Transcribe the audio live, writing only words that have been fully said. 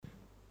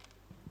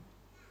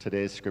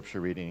Today's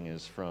scripture reading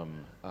is from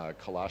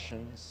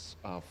Colossians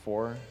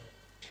 4,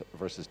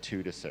 verses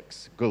 2 to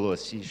 6. 哥罗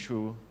西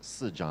书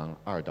4章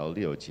2到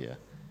6节，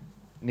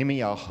你们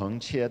要恒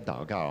切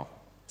祷告，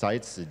在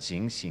此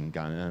警醒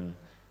感恩，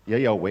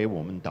也要为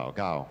我们祷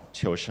告，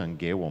求神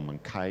给我们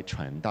开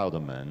传道的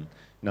门，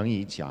能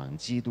以讲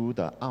基督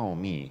的奥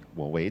秘。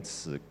我为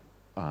此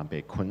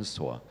被捆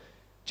锁，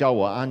叫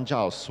我按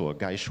照所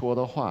该说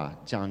的话，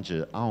将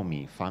这奥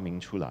秘发明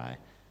出来。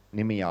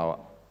你们要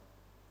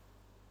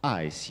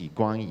爱惜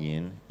光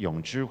阴，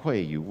用智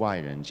慧与外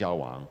人交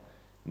往。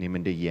你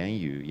们的言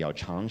语要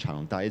常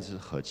常带着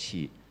和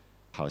气，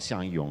好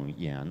像用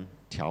盐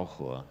调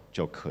和，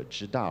就可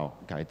知道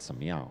该怎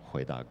么样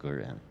回答个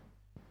人。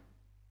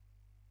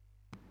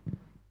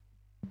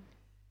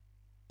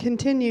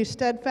Continue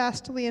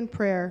steadfastly in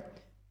prayer,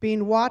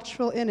 being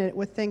watchful in it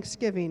with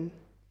thanksgiving.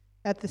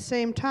 At the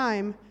same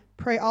time,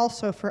 pray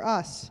also for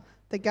us,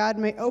 that God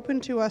may open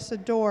to us a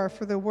door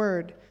for the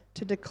word,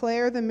 to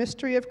declare the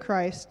mystery of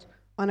Christ,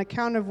 on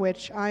account of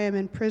which I am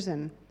in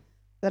prison,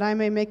 that I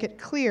may make it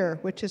clear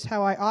which is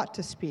how I ought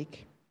to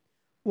speak.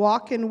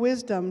 Walk in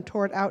wisdom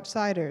toward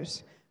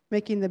outsiders,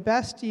 making the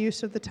best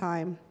use of the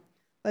time.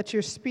 Let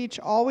your speech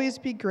always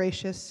be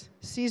gracious,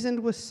 seasoned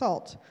with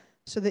salt,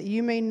 so that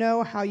you may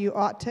know how you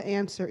ought to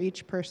answer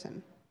each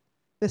person.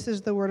 This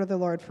is the word of the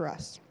Lord for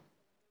us.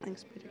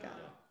 Thanks be to God.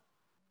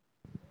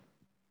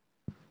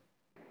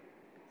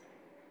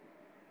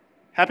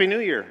 Happy New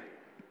Year.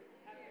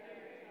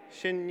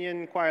 新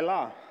年快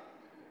乐.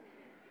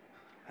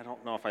 I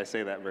don't know if I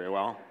say that very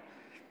well.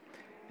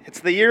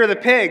 It's the year of the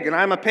pig, and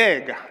I'm a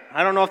pig.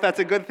 I don't know if that's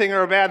a good thing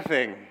or a bad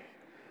thing.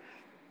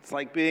 It's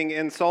like being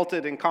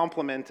insulted and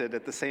complimented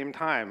at the same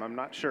time. I'm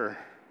not sure.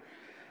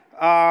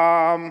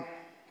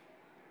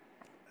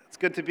 It's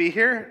good to be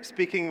here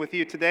speaking with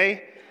you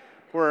today.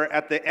 We're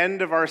at the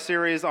end of our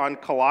series on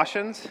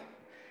Colossians,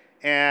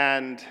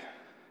 and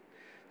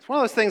it's one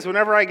of those things,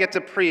 whenever I get to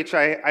preach,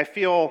 I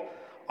feel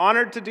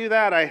honored to do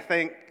that. I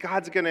think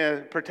God's going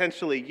to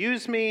potentially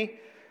use me,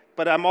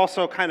 but I'm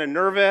also kind of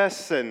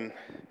nervous, and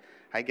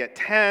I get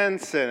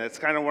tense, and it's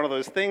kind of one of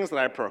those things that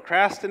I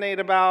procrastinate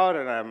about,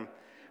 and I'm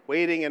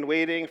waiting and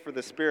waiting for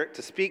the Spirit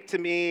to speak to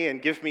me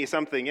and give me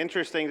something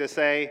interesting to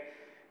say.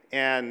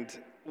 And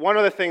one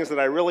of the things that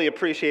I really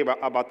appreciate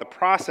about the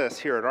process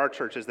here at our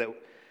church is that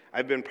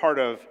I've been part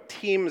of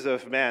teams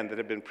of men that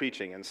have been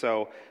preaching. And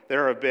so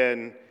there have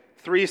been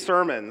 3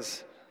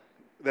 sermons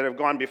that have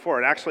gone before.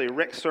 And actually,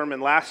 Rick's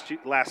sermon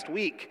last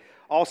week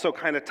also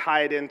kind of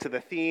tied into the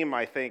theme,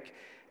 I think.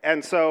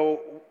 And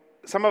so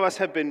some of us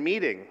have been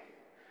meeting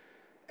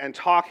and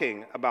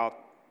talking about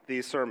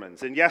these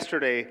sermons. And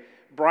yesterday,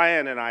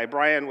 Brian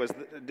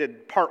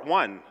did part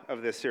 1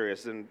 of this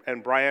series,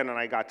 and Brian and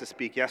I got to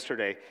speak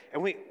yesterday.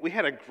 And we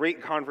had a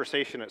great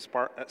conversation at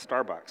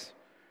Starbucks.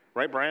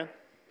 Right, Brian?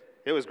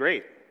 It was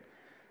great.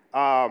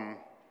 And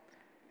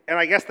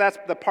I guess that's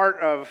the part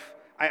of,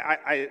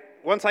 I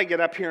once I get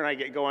up here and I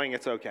get going,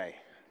 it's okay.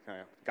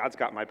 God's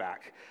got my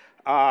back.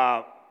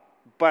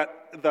 But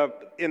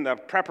in the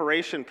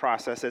preparation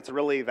process, it's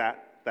really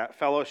that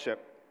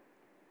fellowship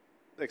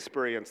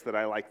experience that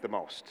I like the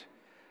most.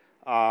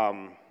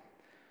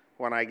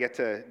 When I get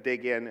to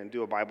dig in and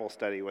do a Bible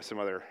study with some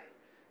other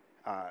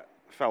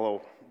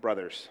fellow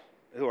brothers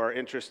who are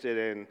interested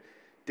in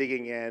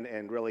digging in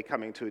and really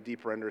coming to a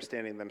deeper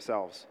understanding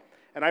themselves.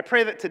 And I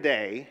pray that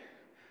today,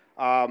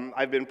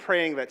 I've been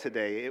praying that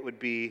today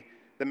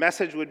the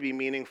message would be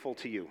meaningful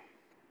to you.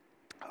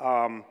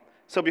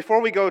 So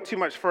before we go too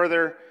much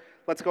further,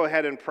 let's go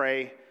ahead and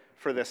pray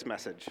for this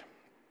message.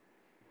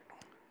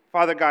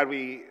 Father God,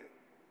 we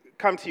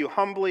come to you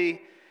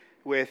humbly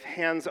with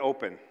hands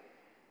open.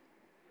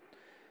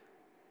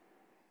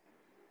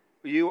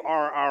 You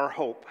are our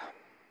hope.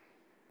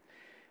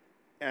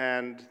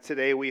 And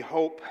today we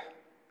hope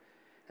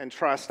and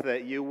trust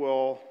that you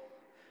will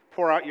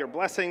pour out your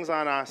blessings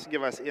on us,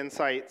 give us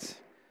insights,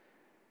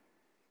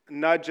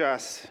 nudge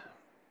us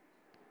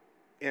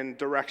in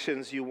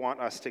directions you want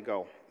us to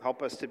go.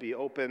 Help us to be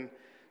open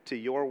to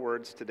your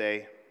words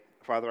today.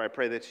 Father, I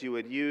pray that you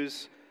would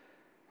use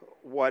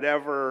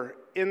whatever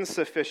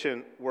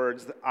insufficient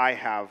words that I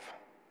have,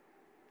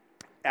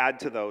 add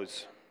to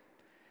those.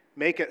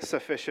 Make it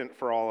sufficient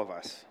for all of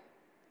us.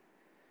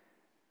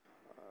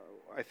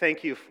 I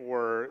thank you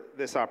for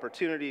this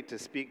opportunity to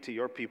speak to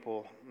your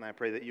people, and I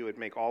pray that you would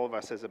make all of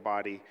us as a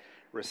body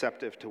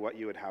receptive to what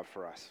you would have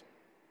for us.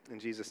 In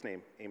Jesus'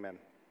 name, amen.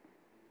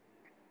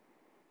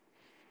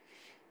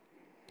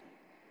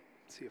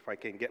 Let's see if I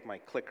can get my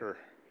clicker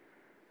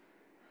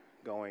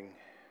going.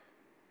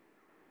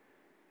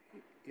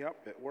 Yep,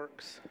 it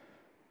works.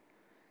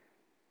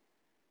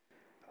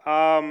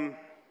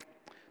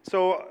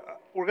 So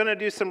we're going to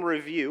do some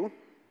review,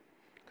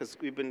 because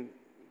we've been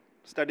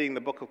studying the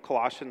book of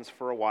Colossians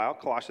for a while.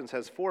 Colossians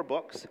has 4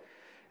 books.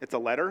 It's a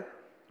letter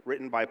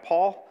written by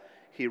Paul.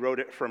 He wrote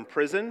it from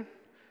prison.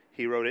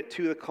 He wrote it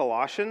to the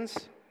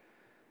Colossians.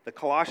 The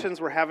Colossians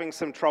were having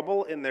some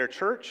trouble in their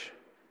church.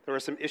 There were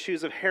some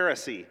issues of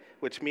heresy,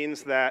 which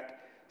means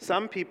that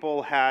some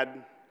people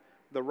had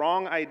the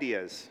wrong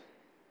ideas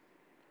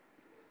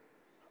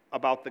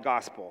about the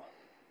gospel.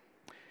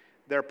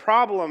 Their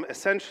problem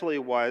essentially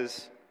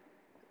was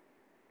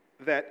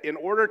that in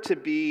order to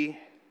be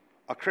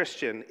a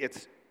Christian,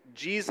 it's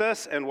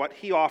Jesus and what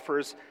he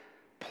offers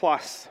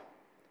plus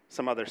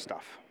some other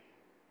stuff.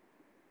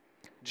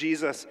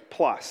 Jesus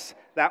plus.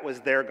 That was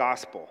their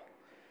gospel.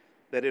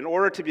 That in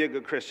order to be a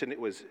good Christian, it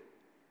was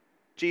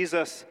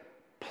Jesus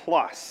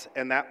plus,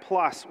 and that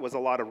plus was a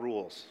lot of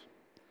rules.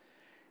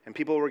 And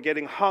people were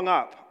getting hung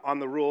up on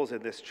the rules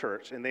in this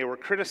church, and they were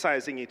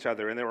criticizing each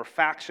other, and there were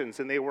factions,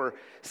 and they were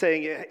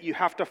saying, you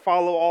have to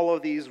follow all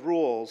of these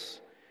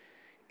rules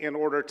in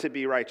order to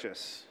be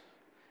righteous.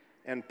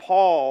 And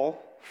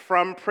Paul,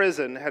 from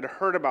prison, had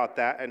heard about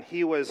that, and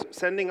he was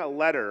sending a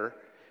letter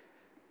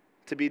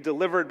to be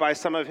delivered by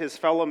some of his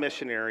fellow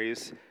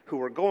missionaries who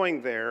were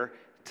going there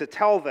to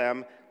tell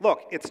them,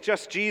 look, it's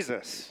just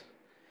Jesus.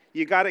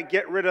 You got to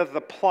get rid of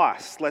the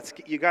plus.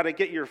 You got to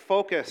get your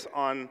focus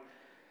on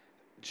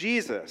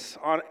Jesus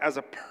as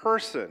a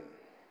person.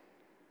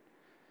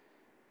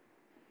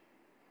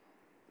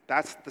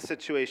 That's the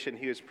situation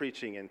he was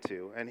preaching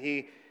into. And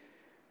he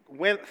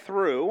went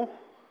through.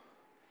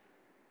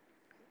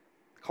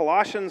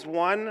 Colossians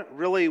 1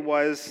 really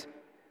was,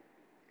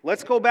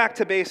 let's go back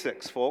to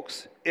basics,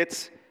 folks.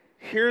 It's,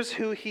 here's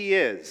who he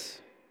is.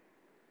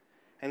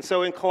 And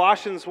so in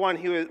Colossians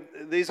 1,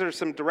 these are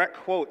some direct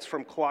quotes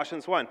from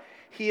Colossians 1.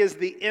 He is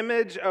the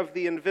image of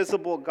the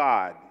invisible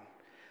God.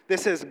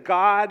 This is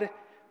God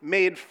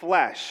made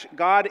flesh,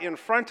 God in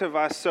front of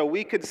us so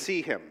we could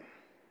see him.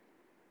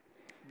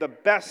 The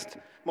best,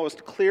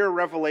 most clear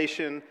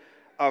revelation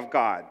of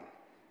God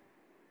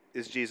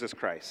is Jesus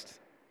Christ.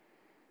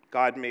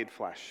 God made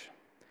flesh.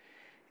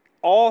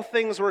 All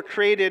things were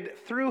created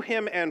through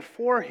him and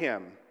for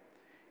him.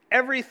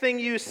 Everything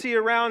you see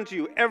around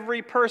you,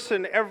 every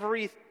person,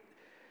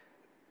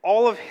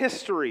 all of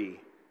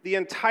history, the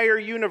entire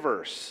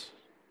universe,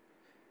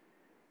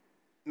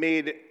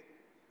 made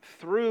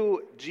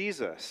through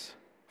Jesus,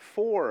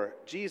 for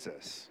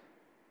Jesus.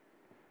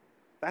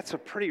 That's a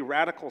pretty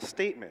radical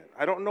statement.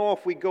 I don't know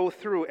if we go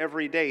through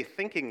every day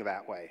thinking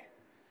that way,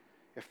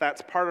 if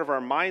that's part of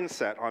our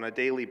mindset on a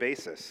daily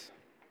basis.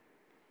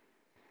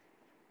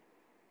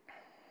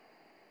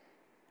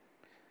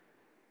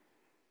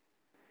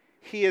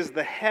 He is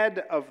the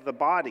head of the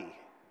body,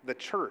 the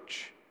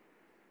church.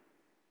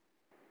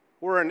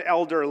 We're an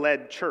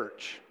elder-led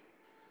church.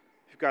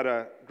 We've got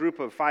a group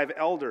of 5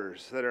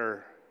 elders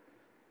that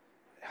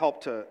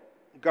help to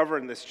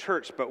govern this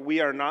church, but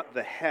we are not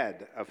the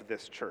head of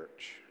this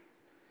church.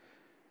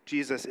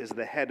 Jesus is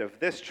the head of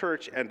this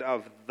church and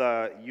of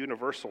the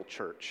universal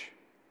church.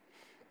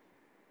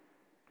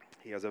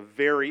 He has a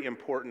very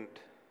important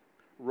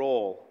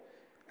role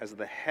as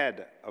the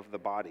head of the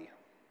body,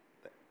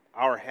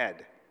 our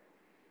head.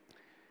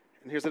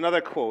 And here's another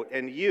quote,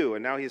 and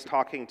now he's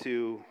talking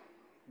to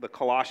the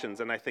Colossians,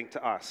 and I think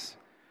to us,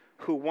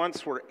 who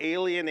once were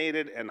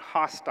alienated and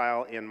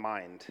hostile in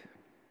mind,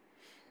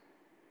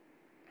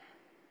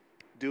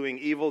 doing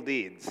evil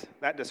deeds.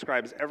 That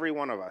describes every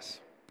one of us.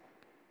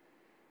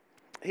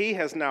 He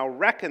has now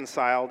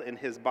reconciled in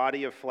his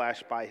body of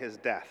flesh by his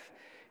death,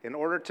 in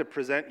order to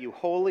present you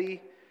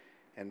holy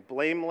and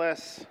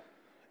blameless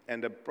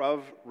and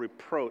above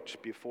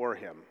reproach before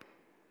him.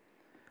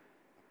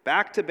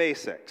 Back to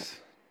basics,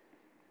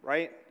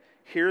 right?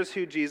 Here's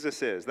who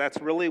Jesus is. That's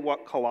really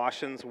what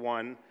Colossians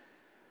 1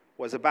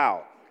 was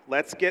about.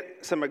 Let's get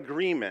some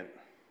agreement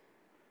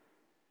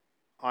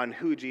on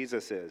who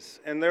Jesus is.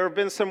 And there have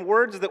been some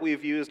words that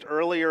we've used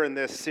earlier in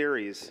this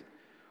series.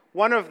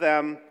 One of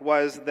them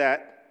was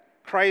that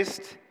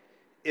Christ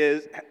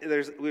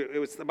it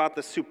was about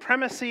the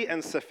supremacy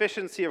and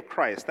sufficiency of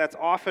Christ. That's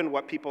often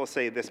what people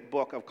say this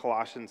book of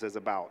Colossians is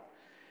about.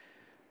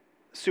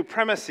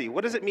 Supremacy.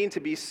 What does it mean to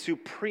be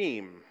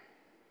supreme?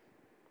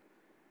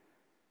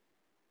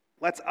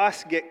 Let's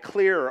us get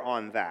clear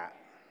on that.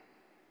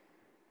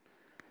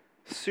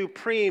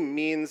 Supreme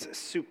means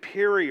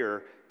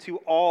superior to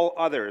all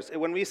others. And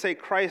when we say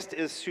Christ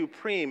is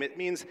supreme, it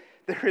means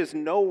there is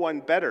no one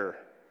better.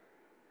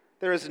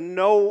 There is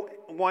no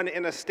one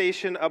in a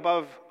station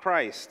above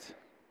Christ.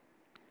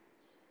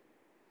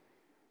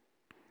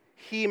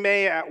 He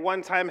may at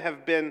one time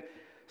have been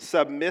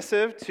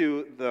submissive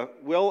to the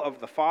will of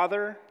the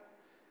Father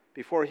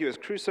before he was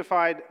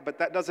crucified, but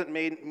that doesn't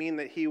mean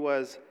that he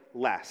was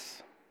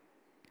less.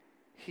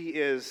 He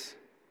is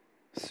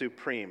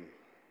supreme.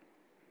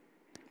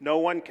 No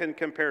one can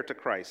compare to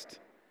Christ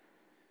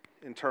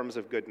in terms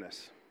of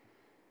goodness.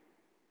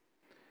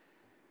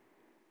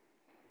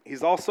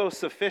 He's also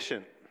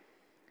sufficient.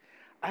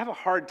 I have a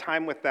hard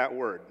time with that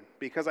word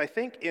because I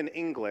think in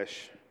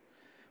English,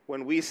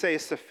 when we say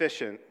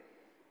sufficient,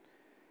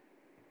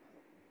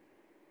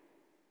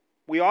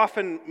 we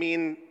often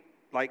mean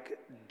like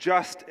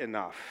just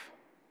enough.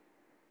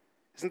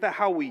 Isn't that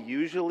how we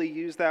usually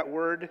use that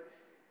word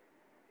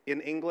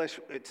in English?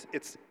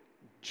 It's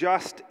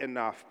just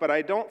enough. But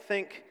I don't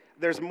think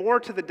there's more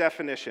to the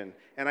definition.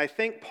 And I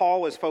think Paul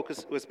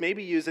was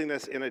maybe using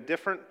this in a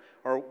different,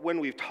 or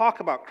when we talk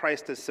about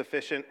Christ as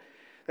sufficient,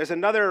 There's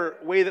another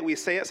way that we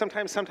say it.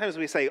 Sometimes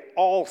we say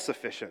all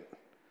sufficient.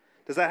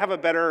 Does that have a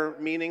better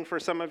meaning for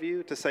some of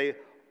you, to say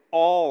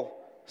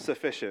all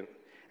sufficient?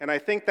 And I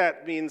think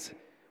that means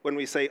when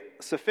we say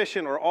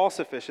sufficient or all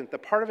sufficient, the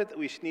part of it that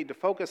we need to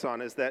focus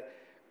on is that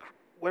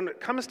when it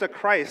comes to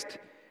Christ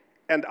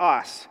and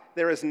us,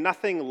 there is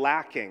nothing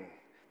lacking.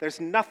 There's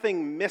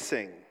nothing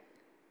missing.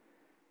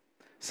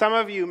 Some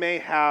of you may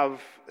have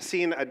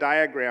seen a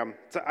diagram.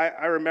 So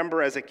I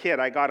remember as a kid,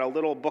 I got a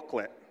little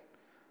booklet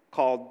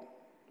called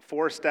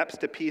 4 Steps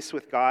to Peace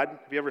with God.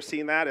 Have you ever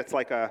seen that? It's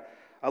like a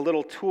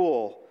little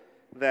tool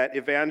that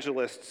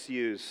evangelists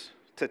use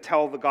to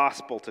tell the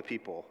gospel to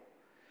people.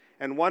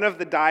 And one of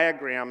the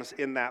diagrams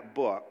in that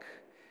book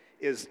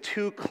is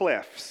 2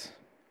 cliffs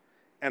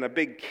and a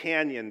big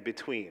canyon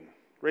between.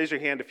 Raise your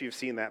hand if you've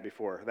seen that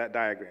before, that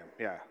diagram.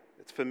 Yeah,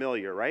 it's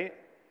familiar, right?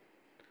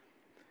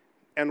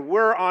 And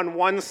we're on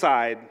one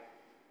side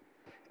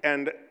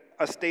and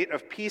a state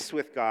of peace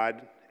with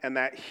God, and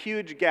that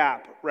huge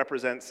gap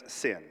represents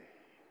sin.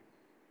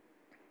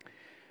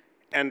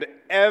 And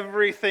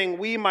everything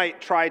we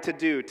might try to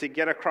do to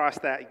get across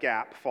that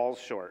gap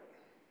falls short.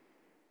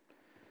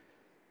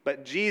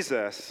 But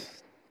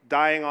Jesus,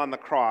 dying on the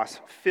cross,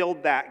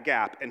 filled that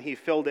gap, and he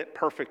filled it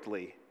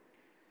perfectly.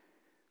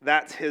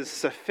 That's his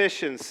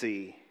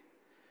sufficiency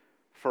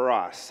for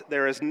us.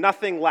 There is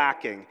nothing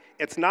lacking.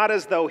 It's not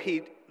as though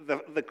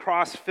the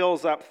cross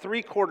fills up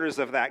 3/4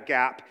 of that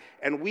gap,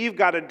 and we've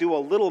got to do a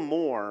little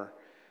more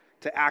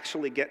to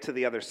actually get to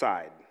the other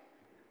side.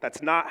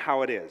 That's not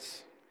how it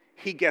is.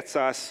 He gets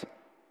us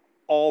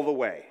all the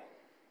way.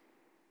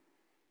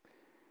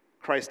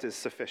 Christ is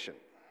sufficient.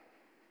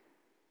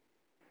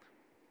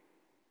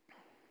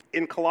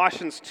 In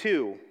Colossians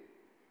 2,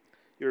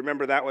 you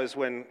remember that was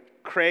when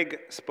Craig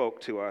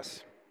spoke to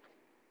us.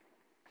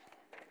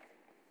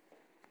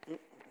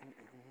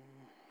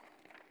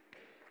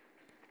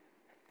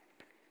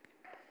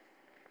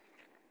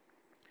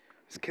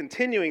 It's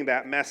continuing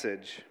that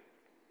message.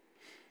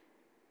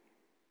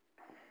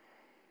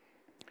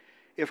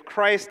 If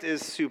Christ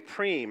is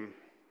supreme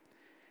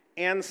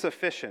and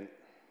sufficient,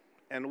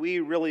 and we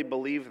really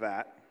believe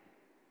that,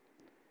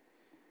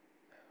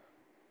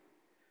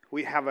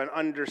 we have an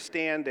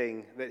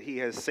understanding that he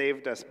has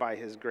saved us by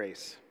his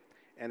grace,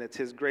 and it's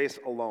his grace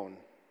alone.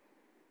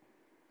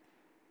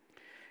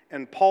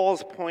 And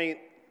Paul's point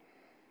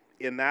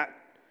in that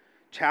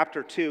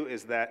chapter 2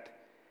 is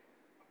that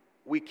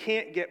we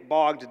can't get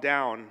bogged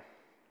down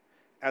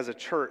as a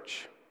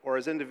church or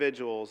as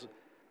individuals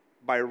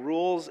by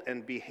rules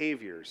and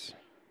behaviors.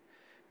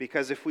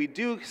 Because if we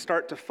do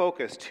start to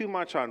focus too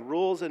much on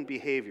rules and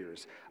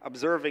behaviors,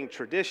 observing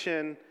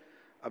tradition,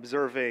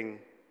 observing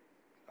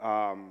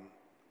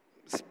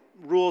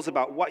rules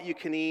about what you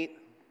can eat,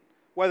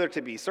 whether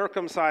to be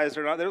circumcised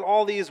or not, there's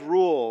all these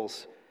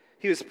rules.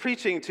 He was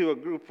preaching to a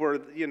group where,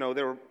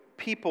 there were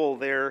people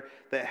there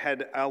that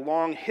had a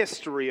long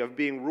history of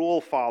being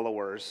rule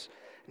followers.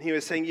 And he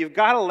was saying, you've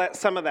got to let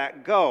some of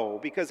that go,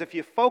 because if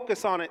you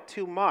focus on it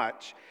too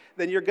much,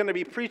 then you're going to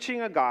be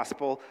preaching a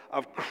gospel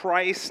of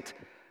Christ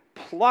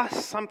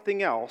plus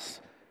something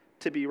else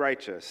to be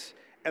righteous.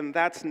 And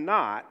that's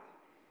not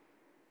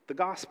the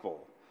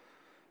gospel.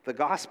 The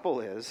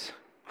gospel is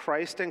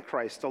Christ and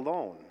Christ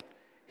alone.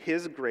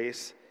 His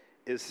grace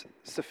is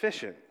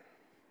sufficient.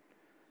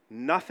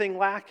 Nothing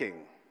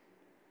lacking.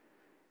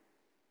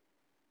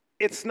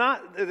 It's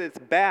not that it's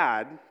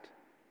bad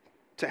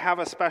to have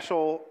a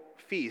special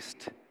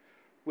feast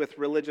with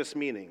religious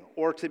meaning,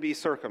 or to be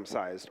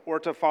circumcised, or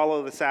to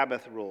follow the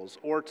Sabbath rules,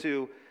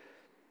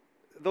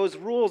 those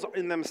rules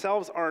in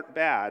themselves aren't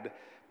bad,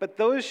 but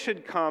those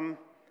should come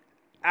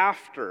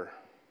after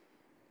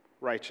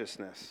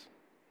righteousness.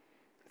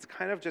 It's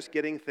kind of just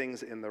getting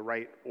things in the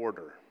right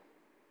order.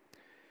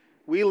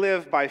 We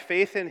live by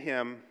faith in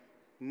him,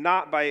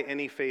 not by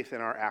any faith in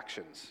our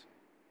actions.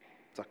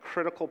 It's a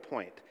critical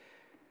point.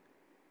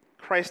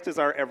 Christ is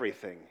our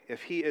everything.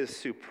 If he is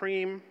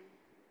supreme,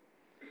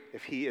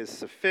 if he is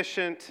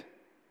sufficient,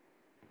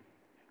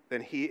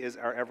 then he is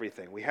our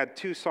everything. We had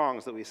 2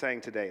 songs that we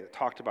sang today that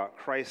talked about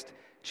Christ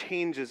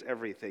changes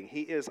everything.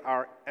 He is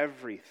our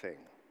everything.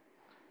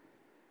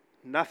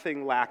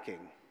 Nothing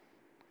lacking.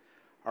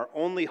 Our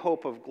only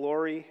hope of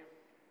glory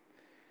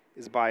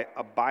is by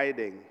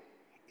abiding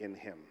in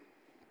him.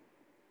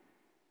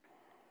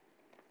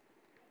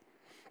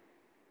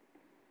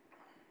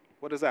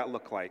 What does that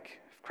look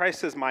like? If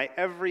Christ is my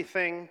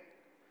everything,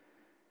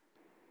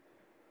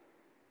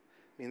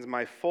 it means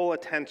my full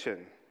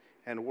attention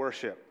and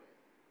worship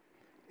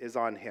is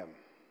on him.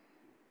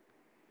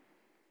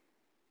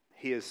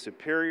 He is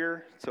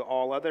superior to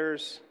all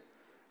others.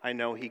 I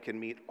know he can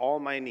meet all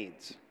my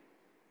needs.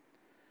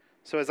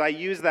 So as I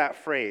use that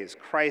phrase,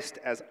 Christ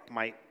as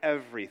my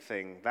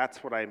everything,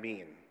 that's what I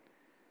mean.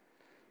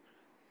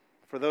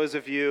 For those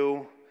of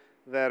you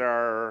that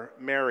are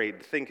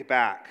married, think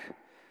back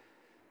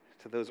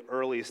to those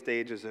early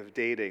stages of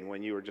dating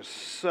when you were just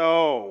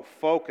so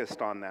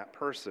focused on that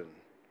person.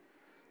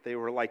 They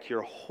were like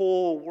your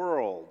whole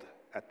world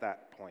at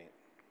that point.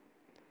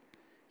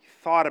 You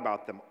thought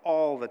about them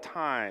all the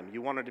time.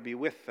 You wanted to be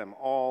with them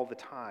all the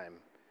time.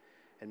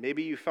 And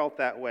maybe you felt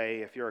that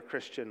way if you're a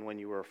Christian when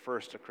you were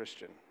first a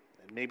Christian.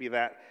 And maybe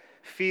that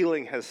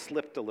feeling has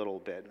slipped a little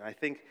bit. And I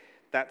think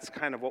that's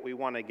kind of what we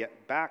want to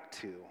get back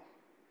to,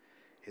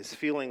 is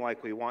feeling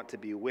like we want to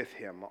be with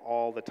him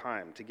all the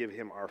time, to give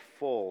him our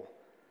full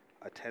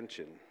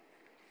attention.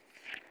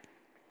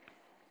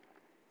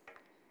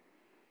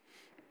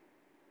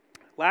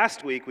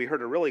 Last week, we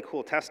heard a really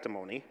cool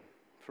testimony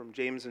from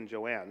James and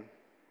Joanne,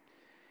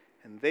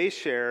 and they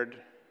shared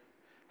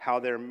how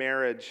their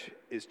marriage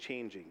is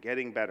changing,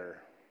 getting better.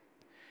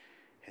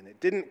 And it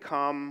didn't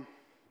come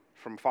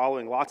from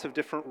following lots of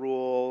different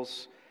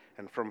rules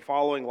and from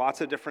following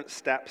lots of different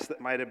steps that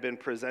might have been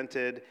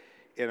presented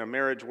in a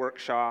marriage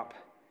workshop.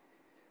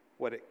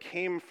 What it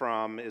came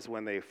from is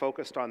when they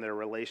focused on their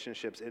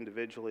relationships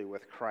individually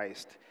with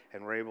Christ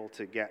and were able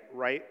to get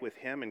right with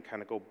him and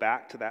kind of go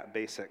back to that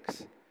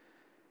basics.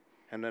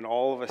 And then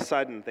all of a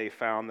sudden, they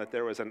found that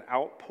there was an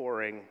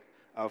outpouring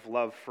of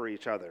love for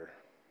each other.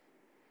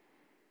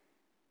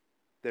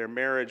 Their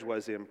marriage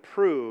was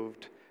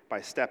improved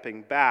by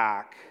stepping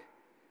back,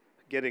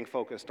 getting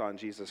focused on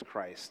Jesus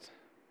Christ.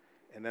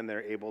 And then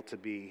they're able to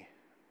be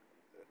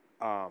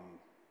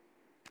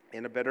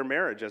in a better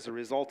marriage as a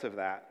result of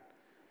that.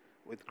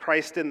 With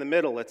Christ in the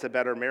middle, it's a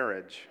better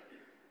marriage.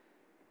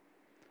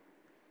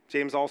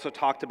 James also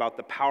talked about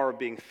the power of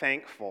being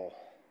thankful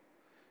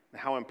and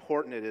how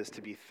important it is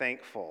to be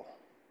thankful.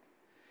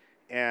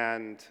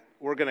 And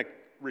we're going to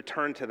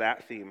return to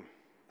that theme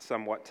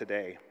somewhat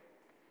today.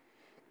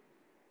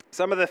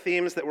 Some of the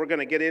themes that we're going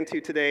to get into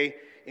today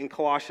in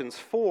Colossians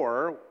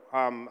 4,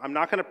 I'm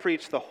not going to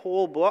preach the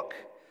whole book,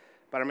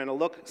 but I'm going to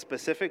look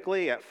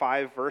specifically at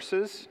 5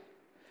 verses.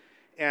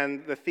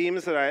 And the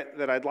themes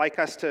that I'd like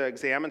us to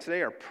examine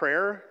today are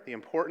prayer, the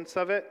importance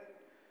of it,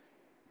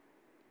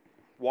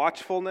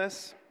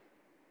 watchfulness,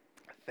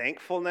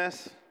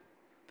 thankfulness,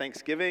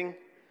 thanksgiving,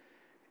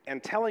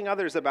 and telling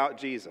others about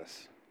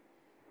Jesus.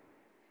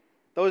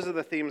 Those are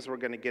the themes we're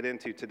going to get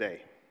into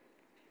today.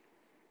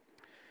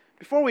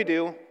 Before we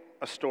do,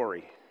 a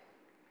story.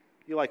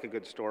 You like a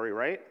good story,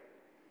 right?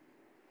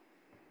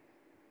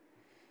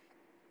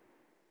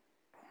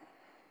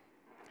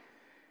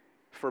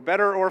 For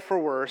better or for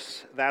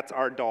worse, that's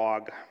our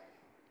dog.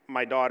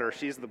 My daughter,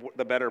 she's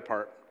the better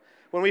part.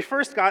 When we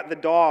first got the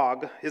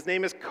dog, his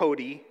name is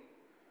Cody.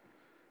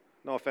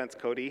 No offense,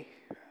 Cody.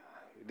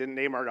 We didn't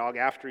name our dog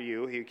after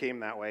you. He came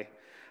that way.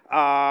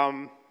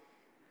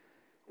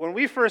 When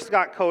we first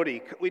got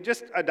Cody, we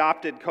just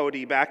adopted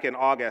Cody back in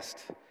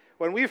August.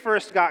 When we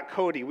first got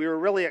Cody, we were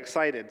really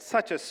excited.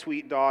 Such a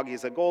sweet dog.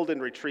 He's a golden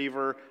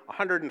retriever,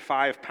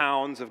 105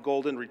 pounds of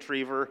golden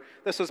retriever.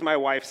 This was my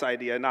wife's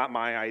idea, not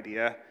my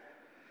idea.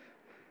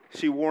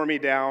 She wore me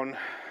down.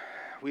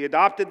 We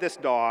adopted this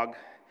dog,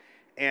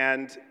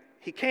 and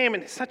he came,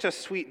 and he's such a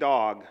sweet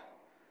dog.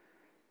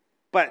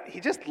 But he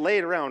just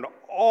laid around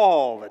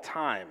all the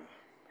time.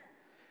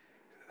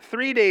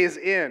 3 days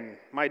in,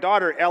 my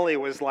daughter Ellie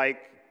was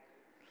like,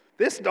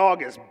 "This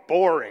dog is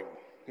boring."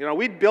 You know,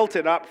 we'd built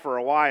it up for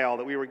a while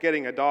that we were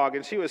getting a dog,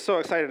 and she was so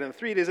excited. And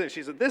 3 days in,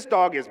 she said, "This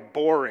dog is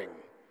boring.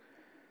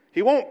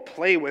 He won't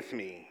play with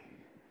me."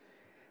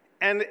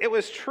 And it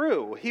was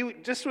true. He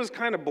just was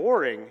kind of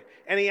boring.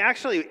 And he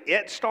actually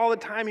itched all the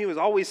time. He was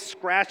always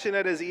scratching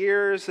at his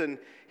ears, and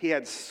he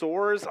had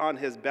sores on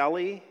his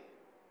belly.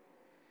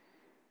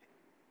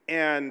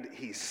 And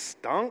he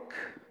stunk.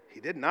 He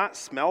did not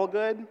smell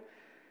good.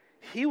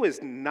 He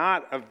was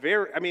not a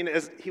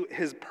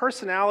his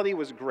personality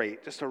was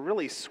great, just a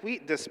really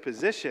sweet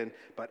disposition,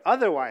 but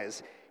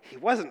otherwise, he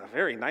wasn't a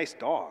very nice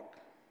dog.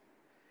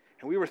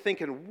 And we were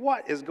thinking,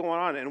 what is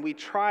going on? And we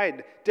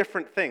tried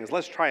different things.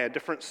 Let's try a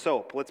different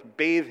soap. Let's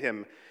bathe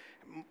him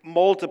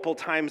multiple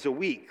times a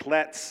week.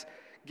 Let's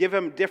give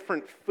him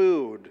different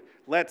food.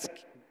 Let's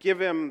give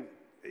him,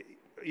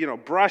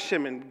 brush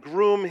him and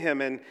groom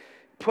him and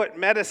put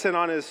medicine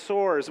on his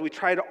sores. We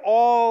tried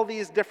all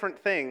these different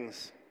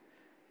things,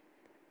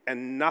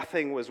 and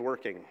nothing was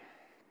working.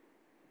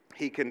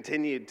 He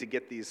continued to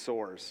get these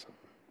sores.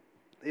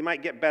 They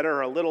might get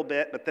better a little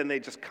bit, but then they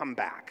just come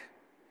back.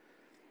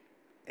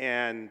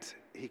 And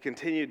he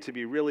continued to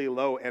be really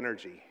low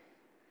energy.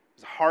 It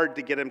was hard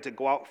to get him to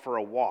go out for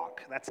a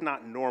walk. That's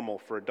not normal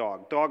for a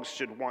dog. Dogs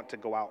should want to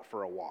go out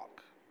for a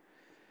walk.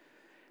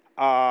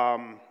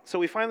 So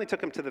we finally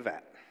took him to the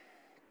vet.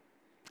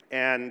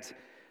 And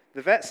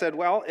the vet said,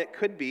 well, it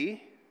could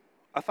be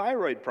a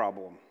thyroid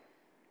problem.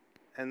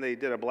 And they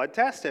did a blood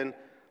test, and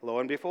lo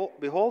and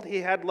behold, he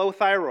had low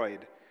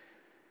thyroid.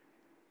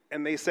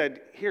 And they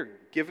said, here,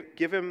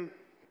 give him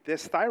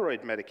this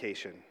thyroid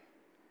medication.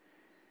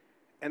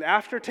 And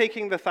after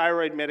taking the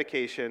thyroid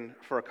medication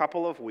for a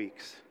couple of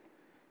weeks,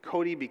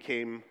 Cody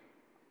became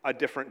a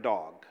different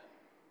dog.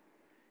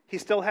 He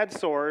still had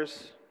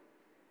sores.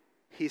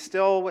 He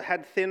still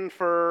had thin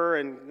fur,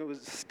 and it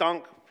was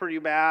stunk pretty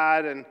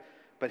bad,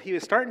 but he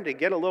was starting to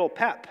get a little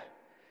pep.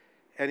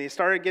 And he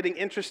started getting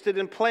interested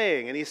in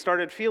playing, and he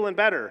started feeling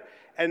better.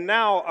 And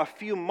now, a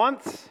few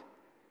months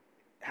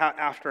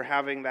after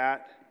having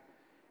that,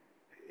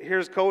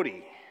 here's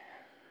Cody,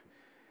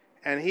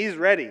 and he's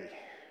ready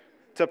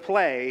to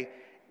play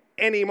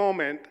any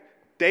moment,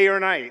 day or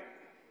night.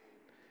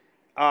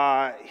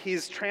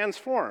 He's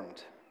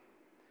transformed.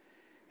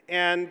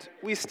 And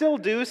we still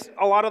do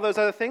a lot of those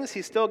other things.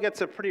 He still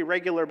gets a pretty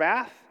regular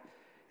bath,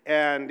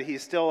 and he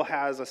still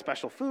has a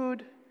special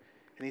food,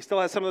 and he still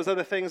has some of those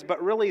other things.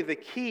 But really the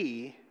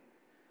key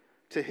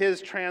to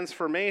his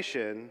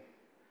transformation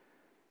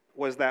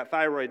was that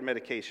thyroid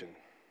medication.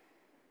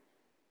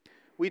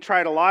 We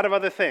tried a lot of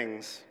other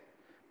things,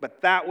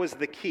 but that was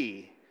the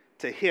key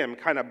to him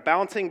kind of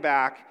bouncing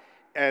back,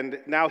 and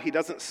now he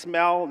doesn't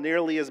smell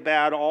nearly as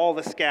bad. All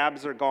the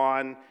scabs are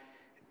gone,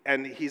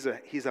 and he's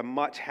a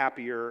much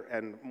happier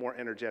and more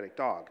energetic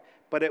dog.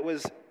 But it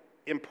was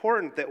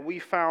important that we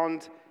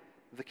found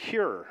the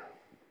cure.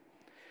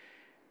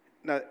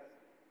 Now,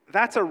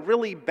 that's a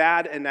really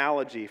bad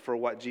analogy for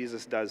what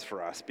Jesus does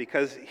for us,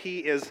 because he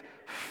is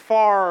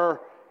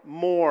far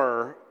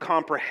more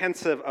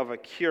comprehensive of a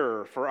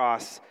cure for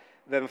us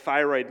than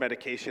thyroid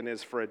medication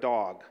is for a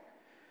dog.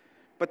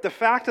 But the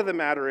fact of the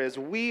matter is,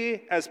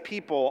 we as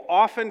people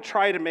often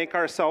try to make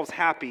ourselves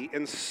happy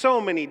in so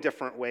many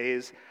different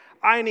ways.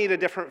 I need a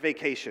different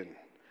vacation.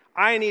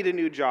 I need a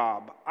new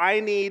job. I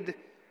need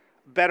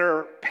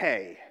better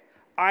pay.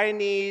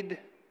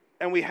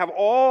 And we have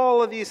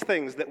all of these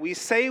things that we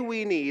say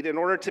we need in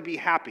order to be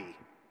happy.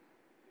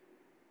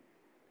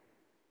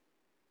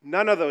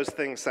 None of those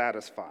things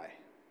satisfy.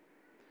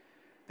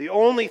 The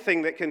only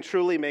thing that can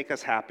truly make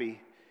us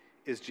happy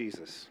is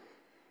Jesus.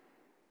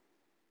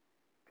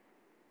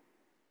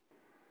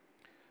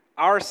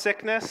 Our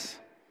sickness,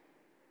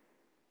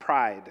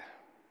 pride,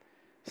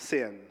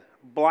 sin,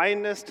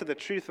 blindness to the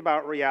truth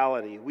about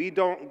reality. We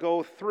don't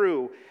go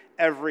through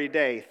every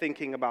day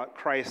thinking about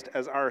Christ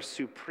as our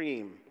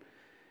supreme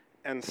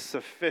and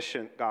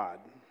sufficient God,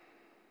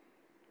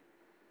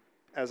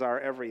 as our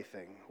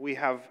everything. We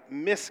have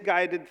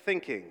misguided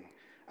thinking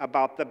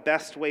about the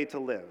best way to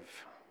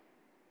live.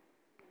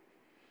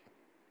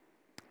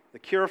 The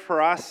cure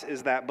for us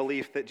is that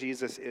belief that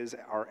Jesus is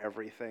our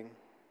everything.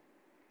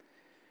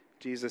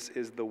 Jesus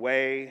is the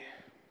way.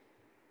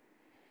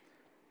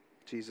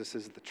 Jesus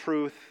is the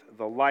truth,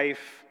 the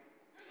life.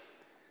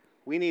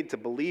 We need to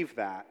believe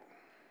that.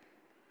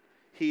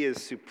 He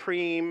is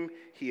supreme.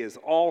 He is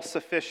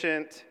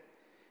all-sufficient.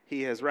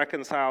 He has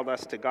reconciled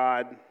us to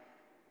God.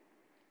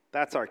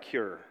 That's our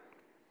cure.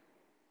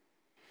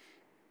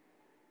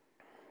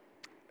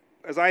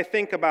 As I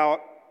think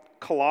about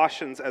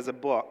Colossians as a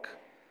book,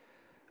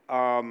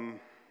 a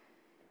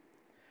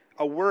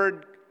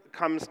word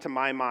comes to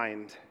my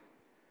mind,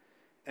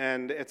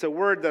 and it's a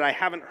word that I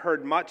haven't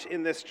heard much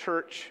in this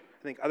church.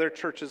 I think other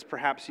churches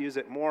perhaps use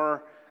it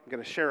more. I'm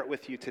going to share it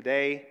with you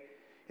today.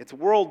 It's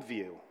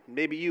worldview.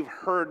 Maybe you've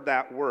heard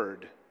that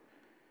word.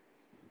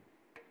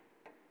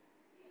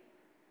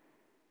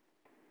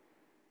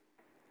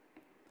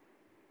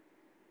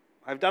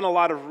 I've done a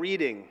lot of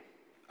reading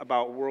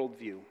about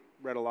worldview,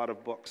 read a lot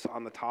of books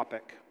on the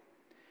topic.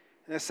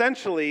 And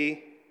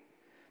essentially,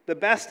 the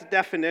best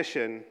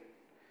definition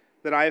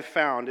that I've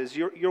found is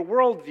your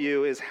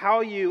worldview is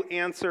how you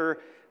answer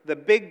the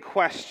big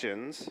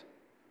questions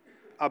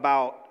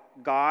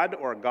about God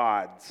or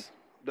gods.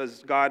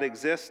 Does God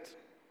exist?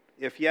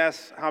 If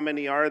yes, how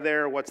many are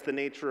there? What's the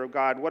nature of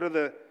God? What are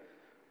the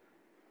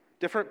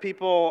different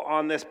people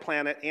on this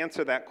planet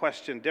answer that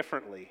question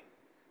differently?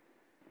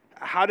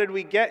 How did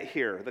we get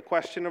here? The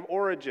question of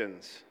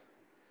origins.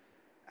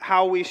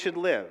 How we should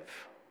live.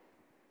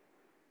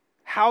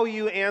 How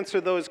you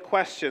answer those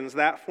questions,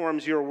 that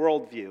forms your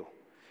worldview.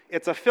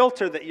 It's a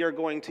filter that you're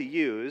going to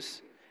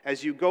use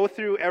as you go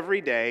through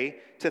every day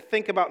to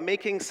think about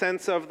making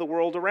sense of the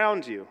world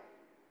around you.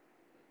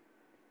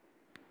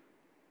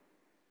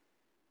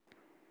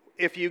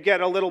 If you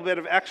get a little bit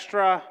of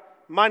extra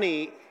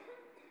money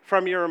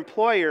from your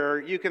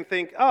employer, you can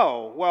think,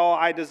 oh, well,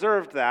 I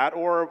deserved that,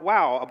 or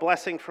wow, a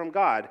blessing from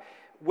God.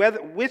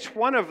 Which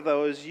one of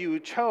those you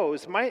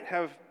chose might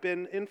have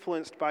been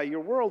influenced by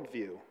your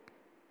worldview.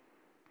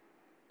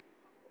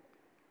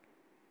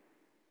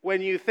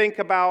 When you think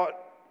about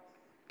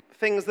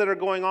things that are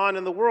going on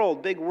in the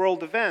world, big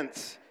world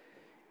events,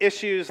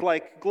 issues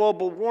like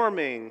global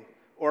warming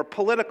or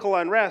political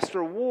unrest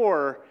or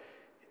war,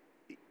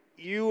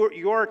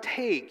 your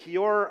take,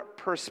 your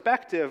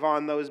perspective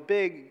on those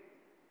big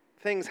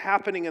things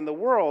happening in the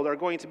world are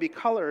going to be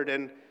colored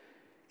and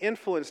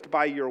influenced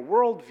by your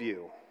worldview.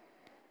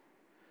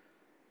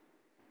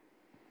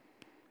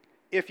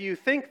 If you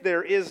think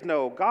there is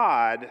no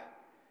God,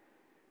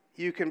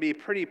 you can be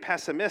pretty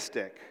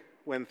pessimistic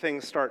when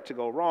things start to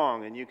go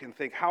wrong, and you can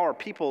think, how are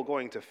people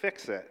going to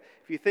fix it?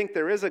 If you think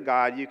there is a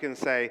God, you can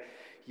say,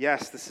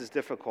 yes, this is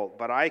difficult,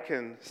 but I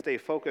can stay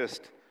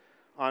focused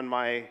on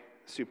my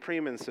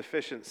supreme and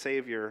sufficient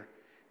Savior,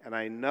 and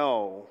I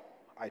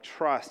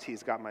trust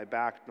He's got my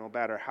back no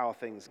matter how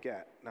things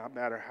get, no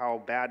matter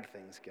how bad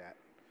things get.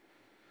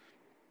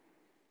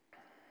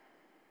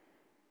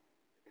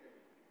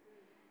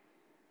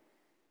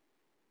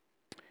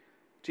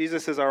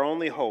 Jesus is our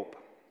only hope.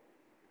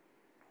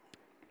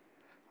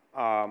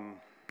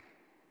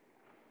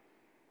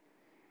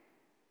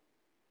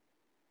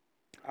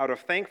 Out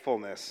of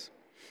thankfulness,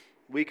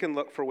 we can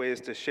look for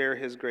ways to share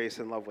his grace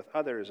and love with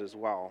others as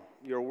well.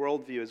 Your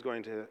worldview is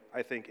going to,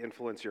 I think,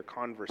 influence your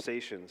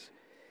conversations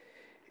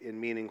in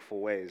meaningful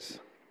ways.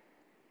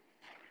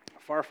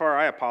 Far,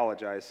 I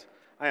apologize.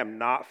 I am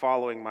not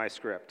following my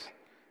script.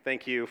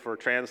 Thank you for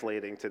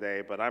translating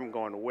today, but I'm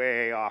going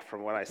way off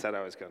from what I said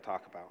I was going to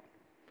talk about.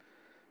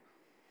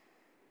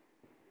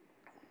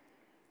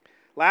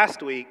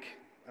 Last week,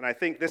 and I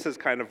think this is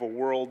kind of a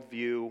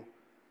worldview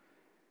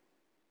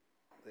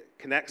that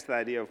connects to the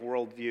idea of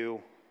worldview,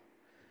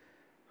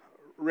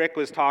 Rick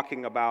was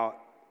talking about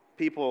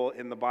people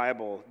in the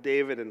Bible.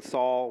 David and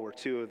Saul were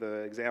two of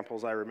the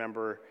examples I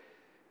remember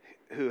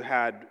who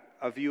had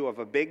a view of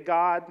a big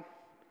God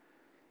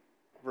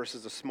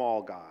versus a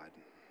small God.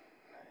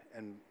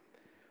 And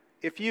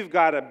if you've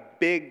got a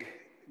big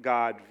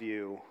God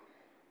view,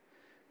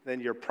 then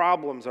your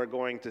problems are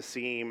going to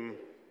seem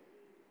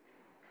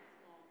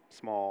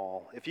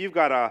small. If you've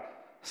got a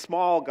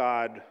small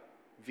God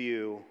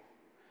view,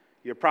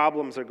 your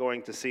problems are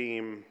going to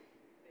seem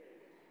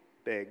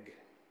big.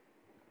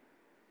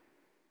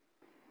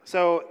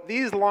 So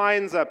these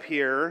lines up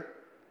here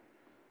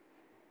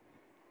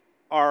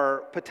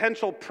are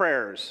potential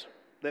prayers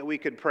that we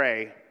could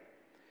pray.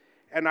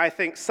 And I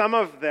think some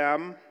of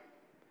them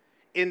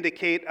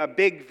indicate a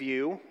big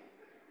view,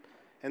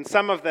 and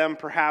some of them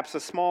perhaps a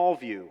small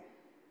view.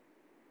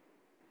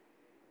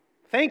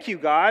 Thank you,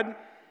 God.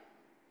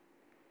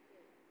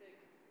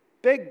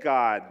 Big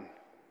God,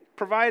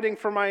 providing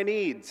for my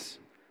needs.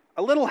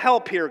 A little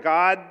help here,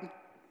 God.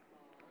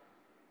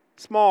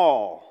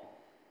 Small.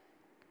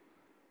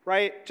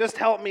 Right? Just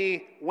help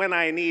me when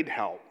I need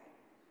help.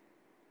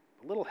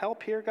 A little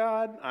help here,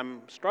 God.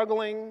 I'm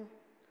struggling.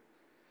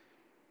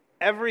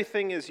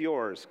 Everything is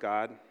yours,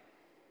 God.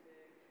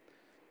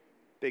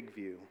 Big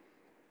view.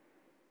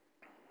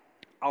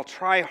 I'll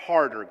try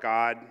harder,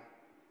 God.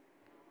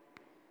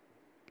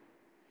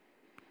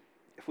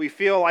 If we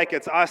feel like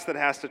it's us that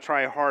has to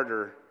try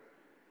harder,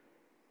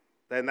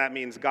 then that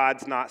means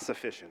God's not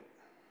sufficient.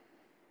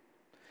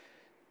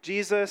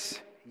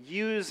 Jesus,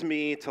 use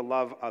me to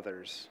love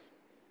others.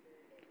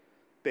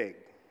 Big.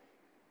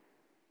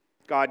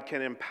 God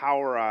can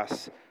empower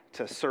us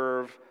to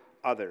serve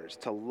others,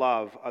 to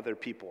love other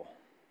people.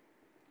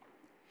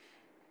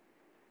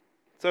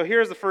 So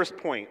here's the first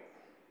point.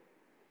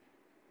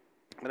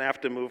 I'm going to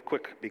have to move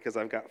quick because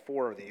I've got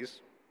 4 of these.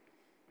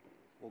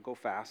 We'll go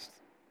fast.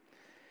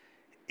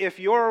 If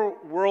your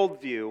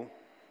worldview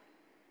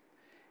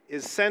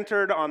is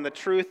centered on the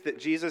truth that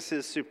Jesus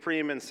is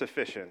supreme and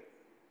sufficient,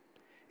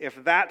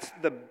 if that's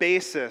the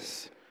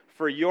basis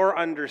for your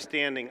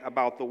understanding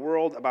about the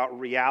world, about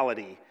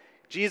reality,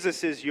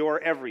 Jesus is your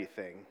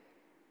everything,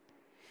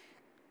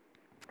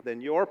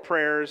 then your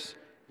prayers,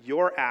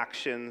 your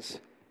actions,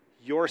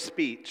 your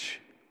speech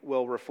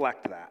will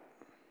reflect that.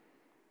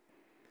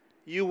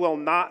 You will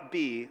not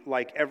be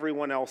like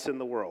everyone else in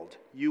the world.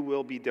 You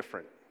will be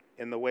different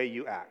in the way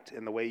you act,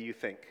 in the way you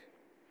think,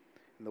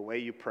 in the way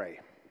you pray.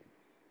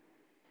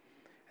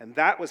 And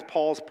that was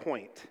Paul's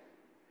point.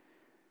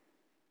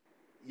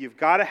 You've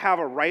got to have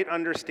a right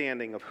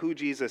understanding of who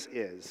Jesus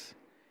is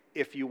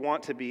if you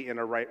want to be in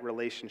a right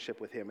relationship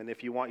with him, and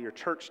if you want your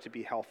church to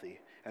be healthy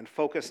and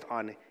focused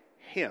on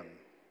him,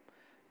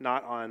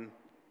 not on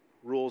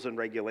rules and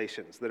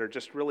regulations that are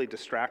just really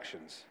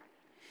distractions.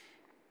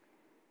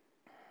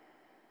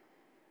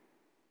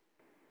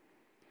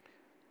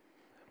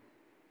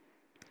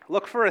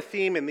 Look for a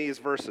theme in these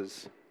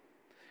verses.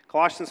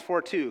 Colossians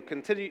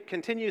 4:2,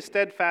 continue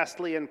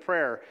steadfastly in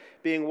prayer,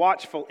 being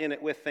watchful in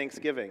it with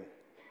thanksgiving.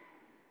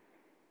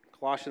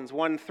 Colossians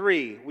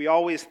 1:3, we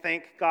always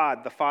thank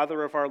God, the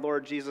Father of our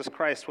Lord Jesus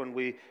Christ, when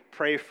we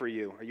pray for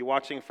you. Are you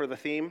watching for the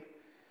theme?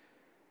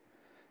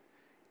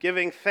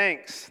 Giving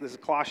thanks, this is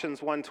Colossians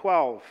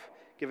 1:12,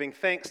 giving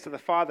thanks to the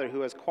Father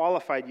who has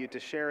qualified you to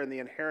share in the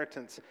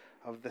inheritance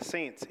of the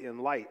saints in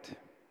light.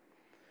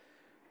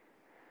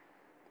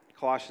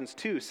 Colossians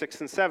 2:6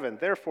 and 7,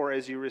 therefore,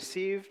 as you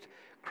received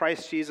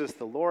Christ Jesus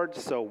the Lord,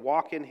 so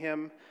walk in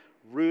him,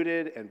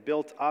 rooted and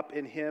built up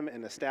in him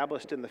and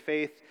established in the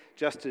faith,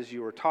 just as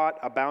you were taught,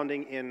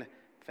 abounding in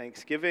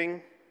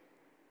thanksgiving.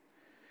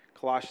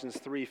 Colossians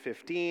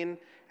 3:15,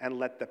 and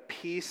let the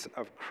peace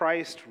of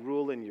Christ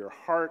rule in your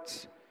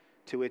hearts,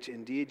 to which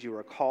indeed you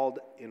are called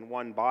in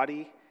one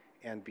body,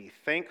 and be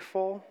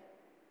thankful.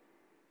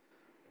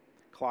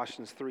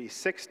 Colossians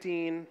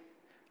 3:16,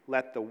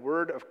 let the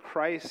word of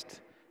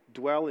Christ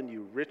dwell in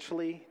you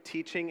richly,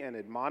 teaching and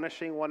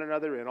admonishing one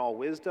another in all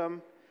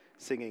wisdom,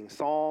 singing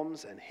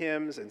psalms and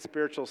hymns and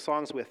spiritual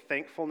songs with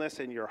thankfulness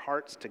in your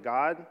hearts to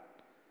God.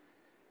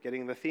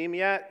 Getting the theme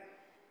yet?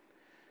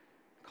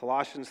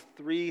 Colossians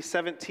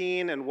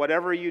 3:17, and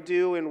whatever you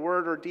do in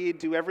word or deed,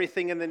 do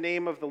everything in the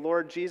name of the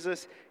Lord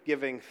Jesus,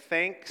 giving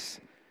thanks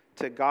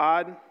to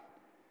God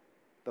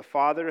the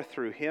Father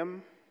through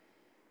him.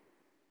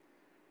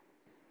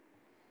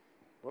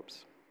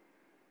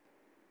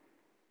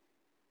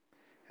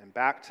 And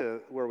back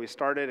to where we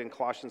started in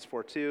Colossians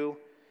 4:2,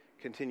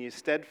 Continue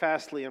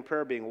steadfastly in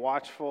prayer, being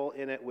watchful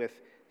in it with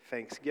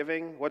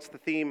thanksgiving. What's the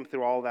theme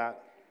through all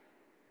that?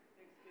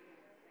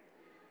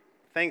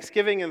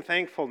 Thanksgiving and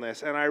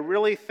thankfulness. And I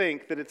really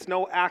think that it's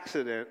no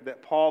accident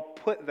that Paul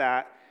put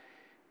that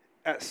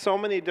at so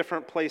many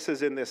different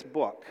places in this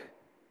book.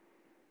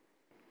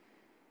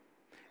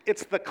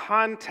 It's the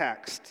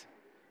context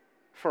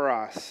for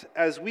us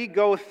as we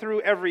go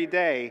through every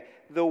day,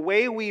 the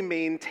way we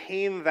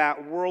maintain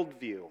that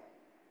worldview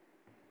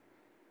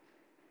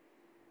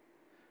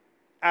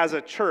as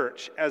a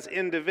church, as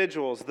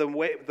individuals,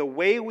 the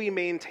way we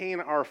maintain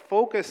our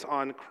focus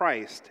on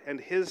Christ and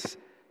His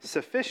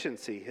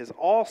sufficiency, His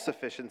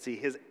all-sufficiency,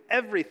 His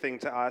everything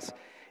to us,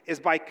 is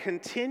by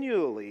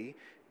continually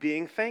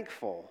being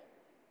thankful.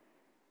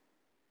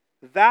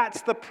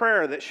 That's the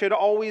prayer that should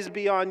always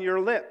be on your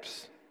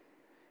lips,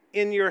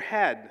 in your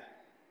head.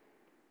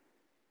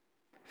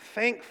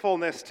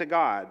 Thankfulness to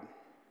God.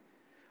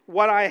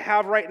 What I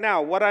have right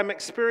now, what I'm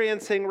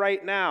experiencing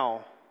right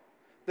now,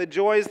 the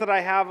joys that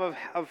I have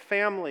of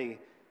family,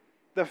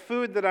 the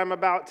food that I'm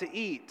about to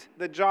eat,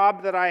 the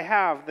job that I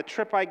have, the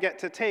trip I get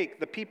to take,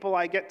 the people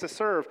I get to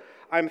serve,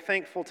 I'm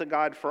thankful to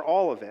God for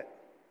all of it.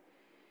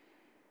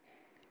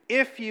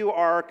 If you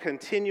are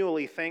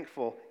continually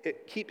thankful,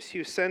 it keeps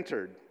you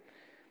centered.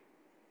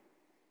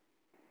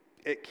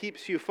 It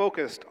keeps you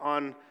focused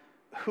on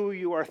who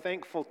you are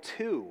thankful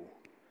to.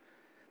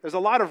 There's a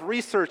lot of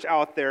research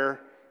out there,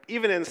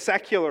 even in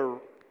secular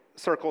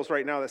circles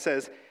right now, that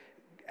says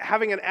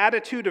having an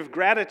attitude of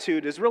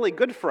gratitude is really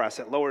good for us.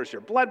 It lowers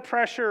your blood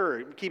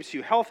pressure, it keeps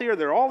you healthier.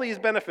 There are all these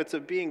benefits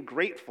of being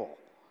grateful.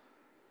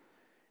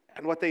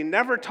 And what they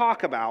never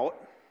talk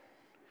about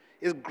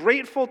is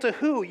grateful to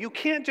who? You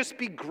can't just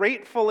be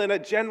grateful in a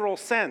general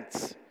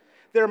sense.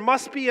 There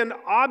must be an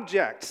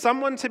object,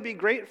 someone to be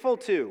grateful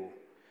to.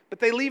 But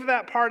they leave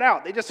that part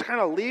out. They just kind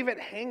of leave it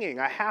hanging,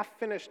 a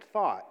half-finished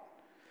thought.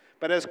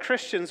 But as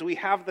Christians, we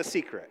have the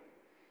secret.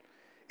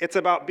 It's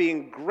about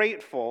being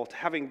grateful,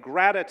 having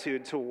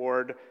gratitude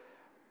toward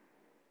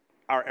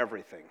our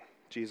everything,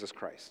 Jesus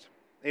Christ.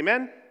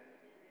 Amen?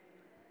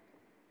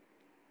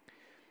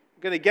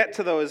 I'm going to get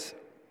to those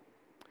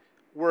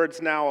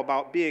words now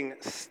about being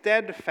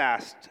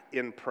steadfast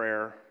in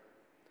prayer,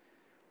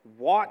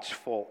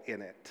 watchful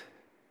in it.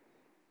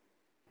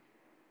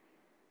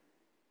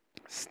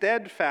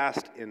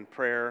 Steadfast in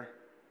prayer,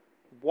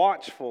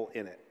 watchful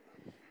in it.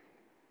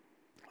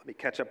 Let me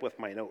catch up with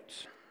my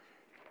notes.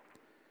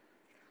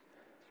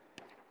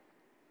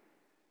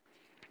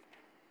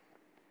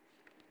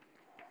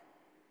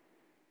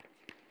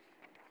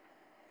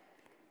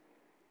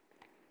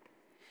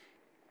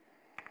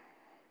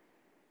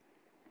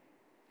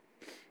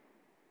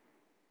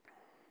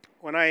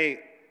 When I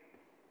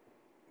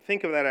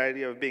think of that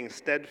idea of being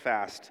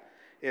steadfast,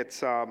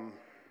 it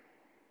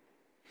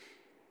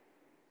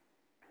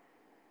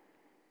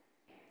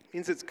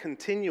means it's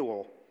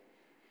continual.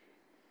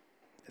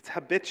 It's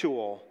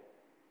habitual.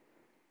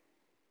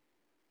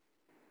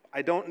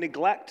 I don't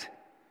neglect.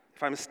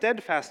 If I'm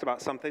steadfast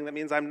about something, that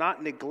means I'm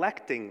not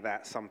neglecting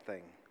that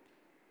something.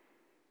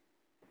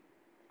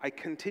 I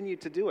continue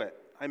to do it.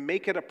 I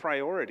make it a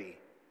priority.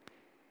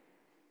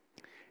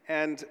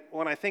 And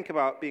when I think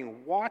about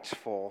being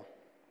watchful,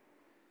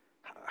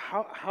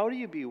 how do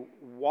you be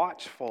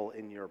watchful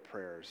in your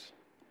prayers?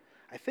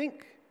 I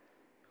think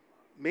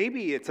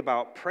maybe it's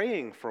about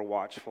praying for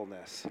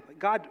watchfulness.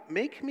 God,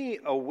 make me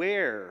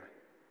aware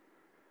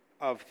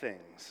of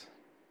things.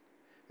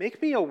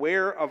 Make me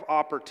aware of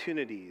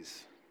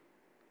opportunities.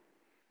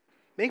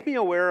 Make me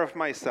aware of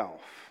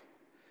myself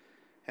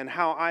and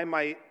how I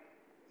might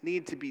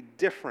need to be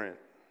different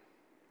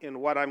in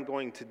what I'm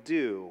going to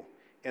do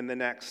in the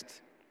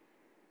next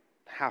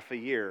half a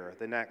year,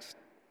 the next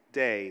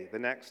day, the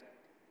next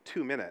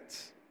 2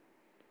 minutes.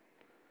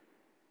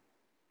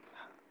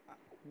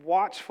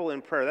 Watchful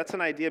in prayer. That's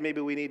an idea maybe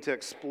we need to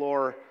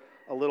explore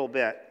a little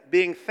bit.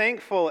 Being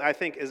thankful, I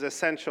think, is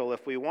essential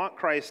if we want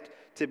Christ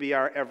to be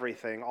our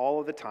everything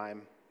all of the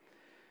time.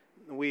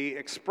 We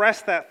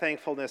express that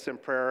thankfulness in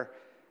prayer.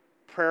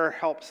 Prayer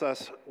helps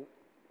us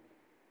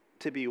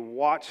to be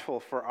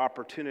watchful for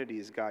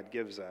opportunities God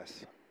gives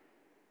us.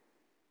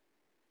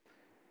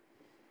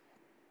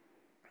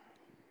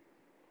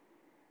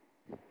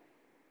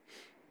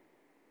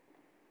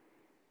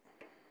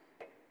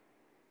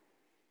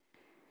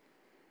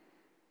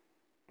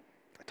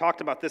 I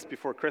talked about this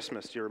before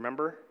Christmas. Do you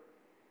remember?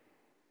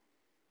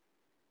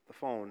 The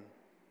phone.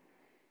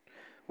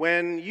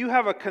 When you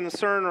have a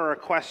concern or a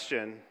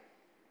question,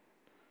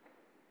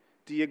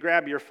 do you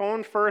grab your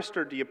phone first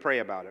or do you pray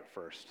about it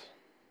first?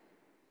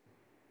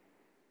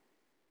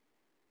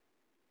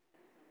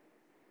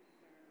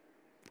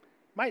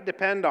 Might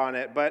depend on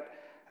it, but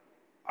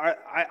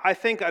I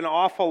think an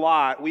awful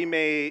lot we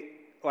may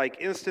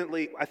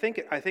instantly, I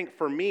think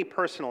for me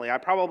personally, I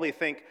probably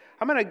think,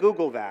 I'm going to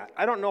Google that.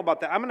 I don't know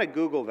about that. I'm going to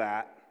Google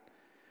that.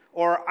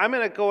 Or I'm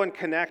going to go and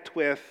connect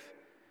with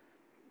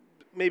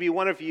maybe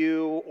one of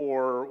you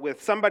or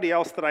with somebody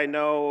else that I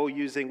know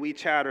using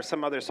WeChat or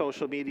some other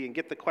social media and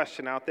get the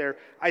question out there.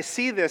 I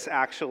see this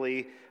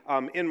actually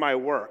in my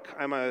work.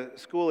 I'm a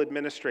school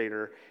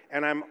administrator,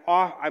 and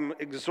I'm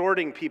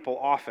exhorting people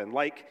often.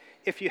 Like,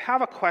 if you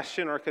have a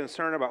question or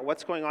concern about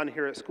what's going on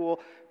here at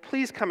school,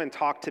 please come and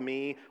talk to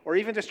me, or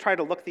even just try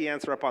to look the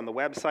answer up on the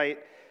website.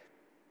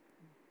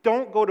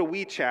 Don't go to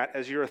WeChat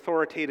as your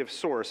authoritative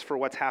source for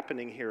what's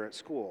happening here at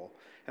school.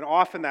 And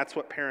often that's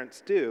what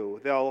parents do.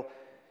 They'll,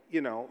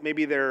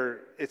 maybe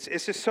it's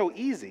just so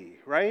easy,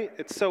 right?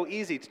 It's so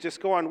easy to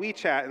just go on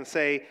WeChat and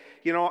say,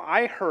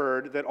 I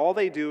heard that all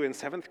they do in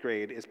 7th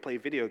grade is play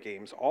video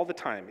games all the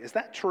time. Is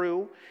that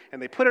true?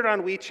 And they put it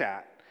on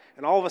WeChat,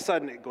 and all of a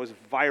sudden it goes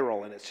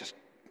viral, and it's just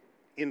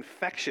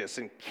infectious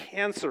and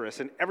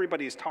cancerous, and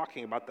everybody's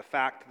talking about the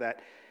fact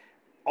that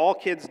all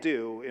kids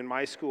do in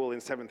my school in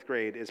 7th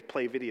grade is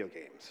play video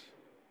games.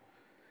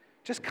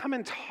 Just come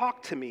and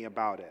talk to me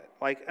about it.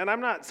 And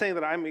I'm not saying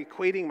that I'm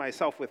equating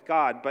myself with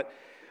God, but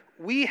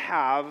we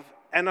have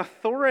an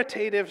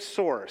authoritative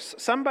source,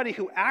 somebody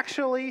who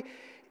actually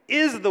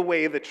is the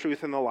way, the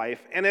truth, and the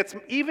life, and it's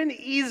even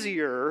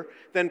easier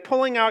than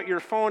pulling out your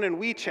phone and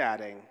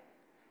WeChatting.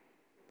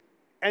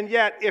 And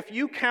yet, if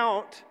you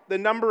count the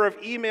number of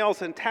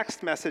emails and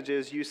text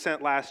messages you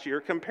sent last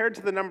year compared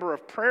to the number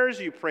of prayers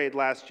you prayed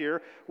last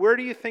year, where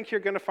do you think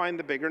you're going to find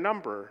the bigger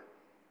number?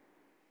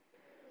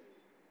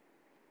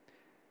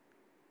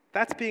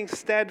 That's being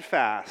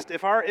steadfast.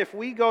 If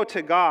we go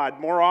to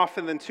God more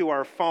often than to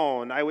our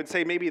phone, I would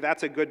say maybe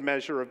that's a good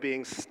measure of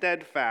being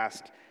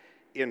steadfast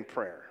in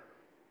prayer.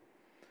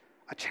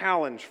 A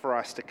challenge for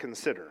us to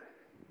consider.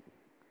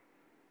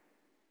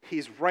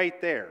 He's right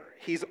there.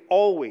 He's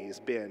always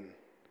been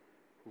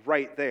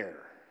right there.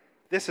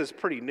 This is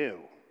pretty new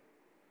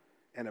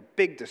and a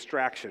big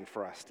distraction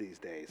for us these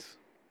days.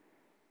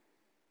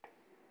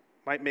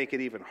 Might make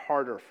it even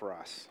harder for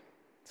us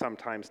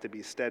sometimes to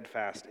be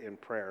steadfast in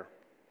prayer.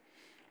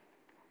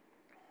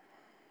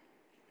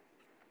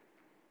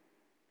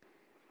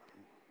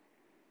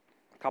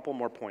 A couple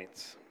more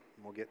points,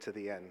 and we'll get to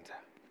the end.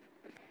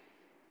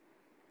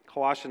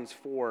 Colossians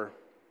 4,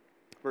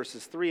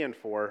 verses 3 and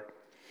 4.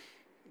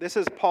 This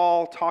is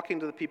Paul talking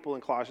to the people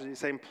in Colossians. He's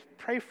saying,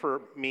 pray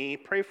for me,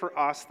 pray for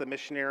us, the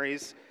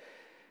missionaries,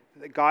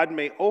 that God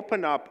may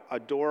open up a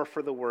door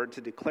for the word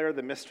to declare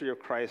the mystery of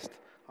Christ,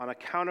 on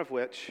account of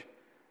which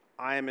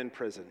I am in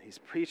prison. He's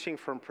preaching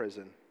from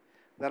prison.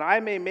 That I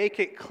may make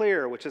it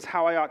clear, which is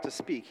how I ought to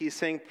speak. He's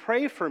saying,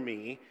 pray for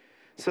me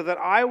so that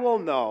I will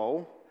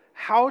know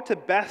how to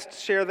best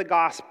share the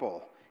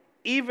gospel,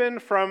 even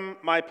from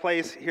my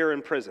place here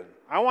in prison.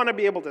 I want to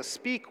be able to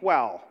speak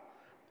well.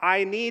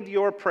 I need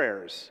your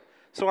prayers.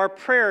 So our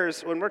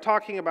prayers, when we're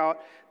talking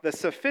about the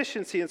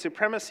sufficiency and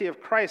supremacy of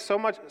Christ,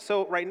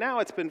 so right now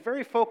it's been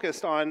very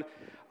focused on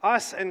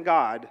us and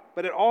God,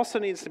 but it also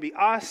needs to be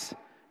us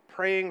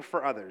praying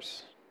for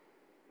others,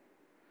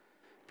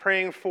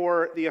 praying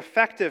for the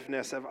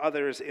effectiveness of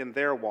others in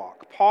their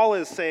walk. Paul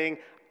is saying,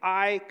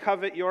 I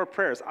covet your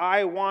prayers.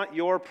 I want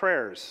your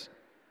prayers.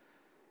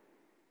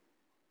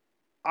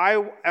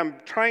 I am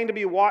trying to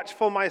be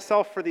watchful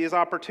myself for these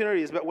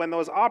opportunities, but when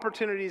those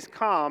opportunities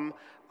come,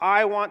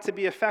 I want to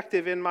be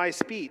effective in my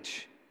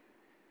speech,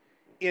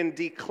 in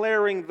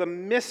declaring the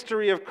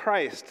mystery of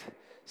Christ,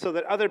 so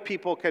that other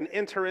people can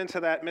enter into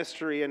that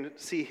mystery and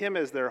see him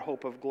as their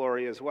hope of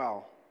glory as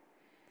well.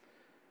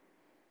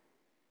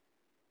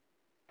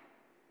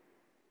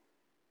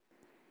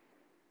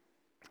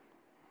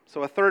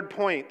 So a third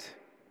point,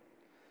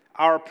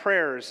 our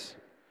prayers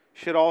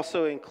should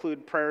also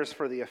include prayers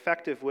for the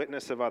effective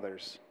witness of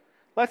others.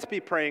 Let's be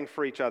praying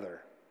for each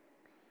other.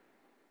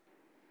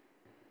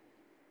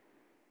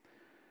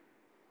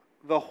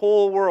 The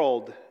whole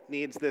world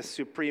needs this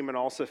supreme and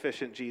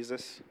all-sufficient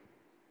Jesus.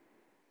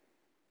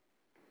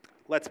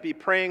 Let's be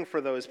praying for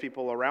those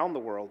people around the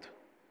world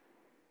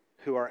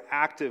who are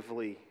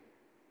actively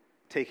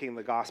taking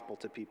the gospel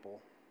to people.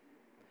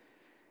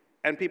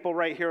 And people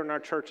right here in our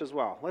church as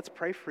well. Let's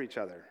pray for each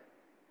other,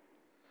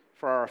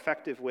 for our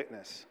effective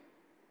witness.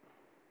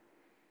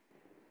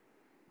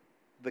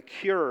 The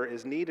cure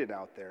is needed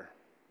out there.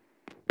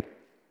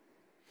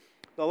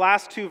 The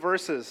last two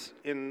verses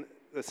in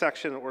the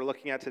section that we're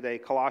looking at today,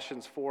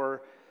 Colossians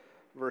 4,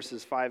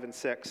 verses 5 and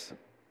 6.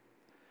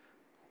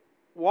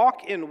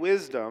 Walk in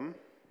wisdom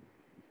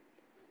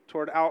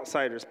toward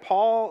outsiders.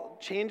 Paul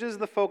changes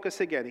the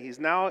focus again. He's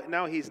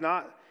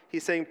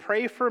saying,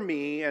 pray for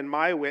me and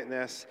my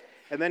witness.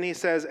 And then he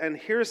says, and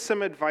here's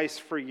some advice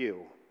for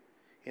you.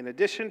 In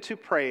addition to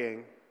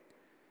praying,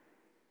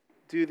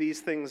 do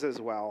these things as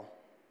well.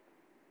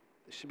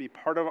 This should be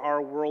part of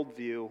our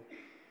worldview.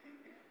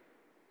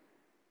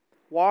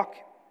 Walk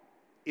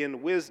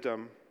in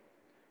wisdom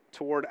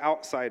toward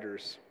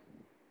outsiders,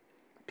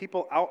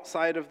 people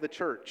outside of the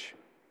church.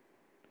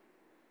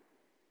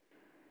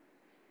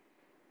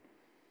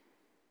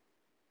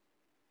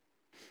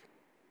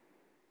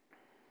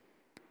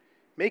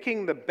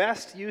 Making the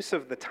best use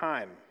of the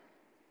time.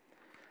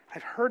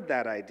 I've heard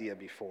that idea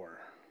before.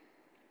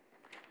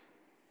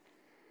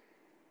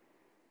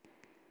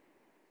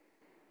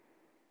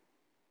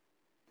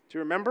 Do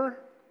you remember?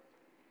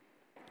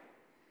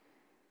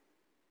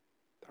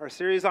 Our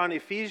series on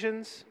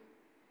Ephesians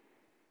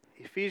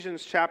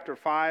chapter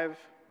 5,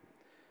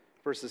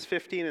 verses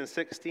 15 and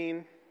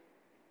 16,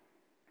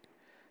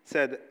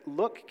 said,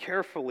 "Look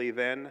carefully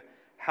then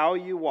how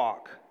you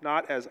walk,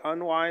 not as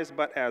unwise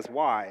but as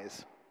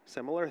wise."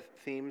 Similar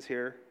themes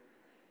here.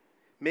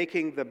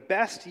 "Making the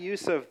best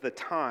use of the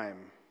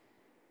time,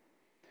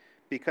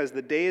 because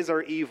the days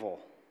are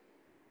evil."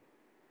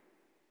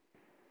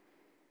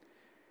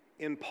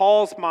 In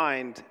Paul's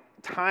mind,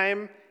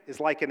 time is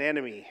like an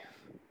enemy.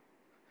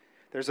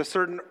 There's a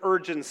certain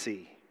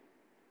urgency.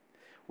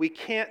 We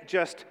can't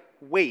just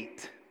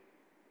wait.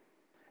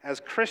 As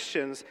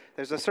Christians,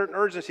 there's a certain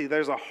urgency.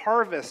 There's a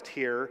harvest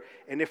here,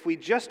 and if we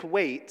just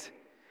wait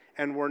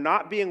and we're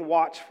not being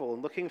watchful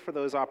and looking for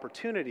those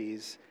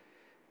opportunities,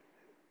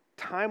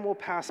 time will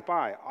pass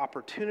by.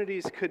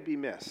 Opportunities could be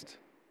missed.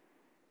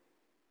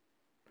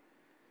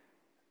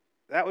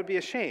 That would be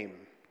a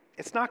shame.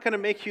 It's not going to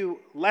make you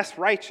less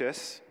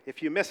righteous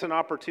if you miss an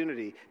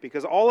opportunity,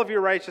 because all of your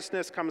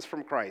righteousness comes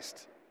from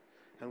Christ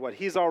and what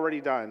he's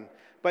already done,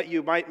 but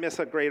you might miss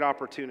a great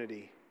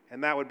opportunity,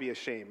 and that would be a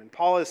shame. And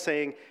Paul is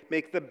saying,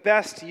 make the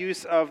best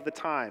use of the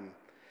time.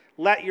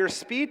 Let your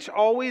speech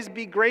always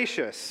be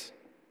gracious.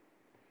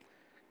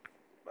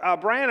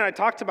 Brian and I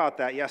talked about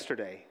that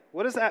yesterday.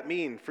 What does that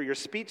mean, for your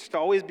speech to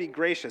always be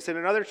gracious? In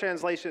another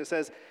translation, it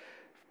says,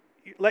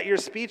 let your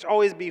speech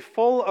always be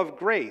full of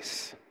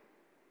grace.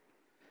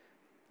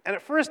 And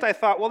at first I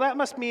thought, well, that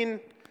must mean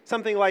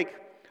something like,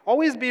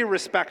 always be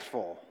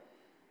respectful.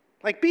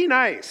 Like, be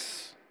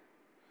nice.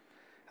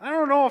 I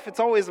don't know if it's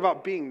always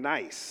about being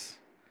nice.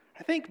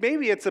 I think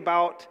maybe it's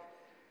about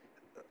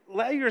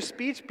let your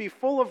speech be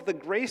full of the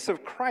grace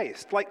of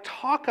Christ. Like,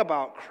 talk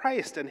about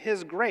Christ and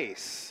his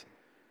grace.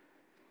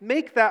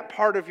 Make that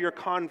part of your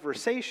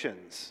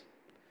conversations.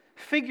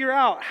 Figure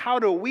out how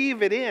to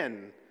weave it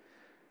in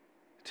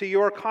to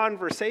your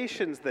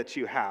conversations that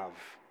you have.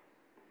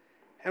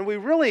 And we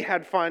really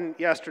had fun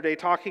yesterday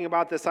talking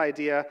about this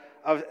idea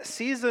of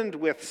seasoned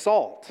with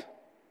salt.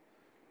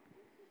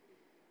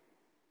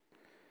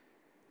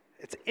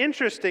 It's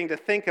interesting to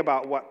think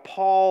about what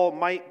Paul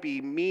might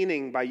be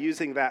meaning by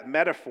using that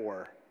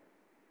metaphor.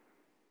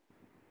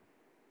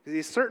 Because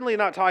he's certainly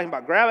not talking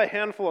about grab a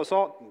handful of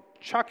salt and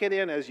chuck it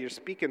in as you're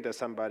speaking to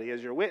somebody,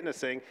 as you're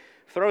witnessing,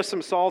 throw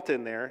some salt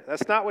in there.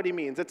 That's not what he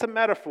means. It's a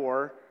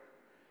metaphor.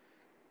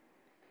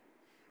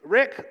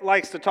 Rick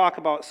likes to talk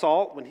about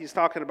salt when he's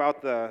talking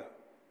about the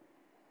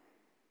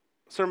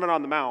Sermon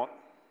on the Mount.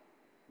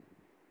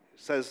 It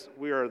says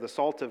we are the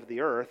salt of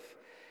the earth,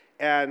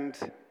 and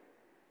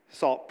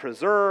salt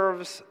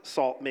preserves,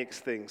 salt makes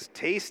things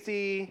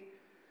tasty,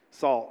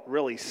 salt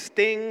really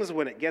stings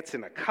when it gets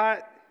in a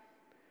cut.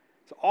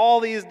 So all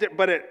these,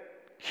 but it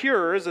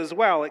cures as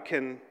well. It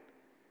can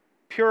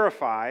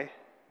purify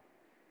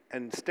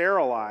and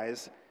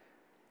sterilize.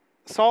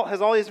 Salt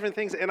has all these different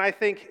things, and I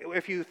think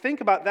if you think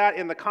about that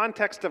in the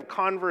context of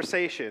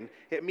conversation,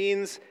 it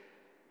means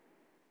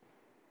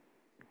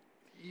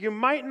you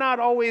might not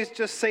always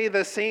just say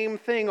the same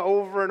thing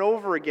over and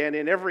over again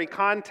in every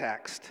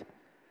context.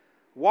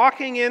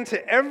 Walking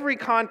into every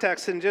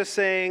context and just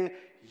saying,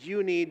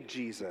 you need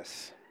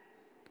Jesus.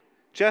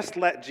 Just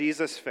let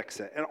Jesus fix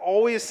it. And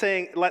always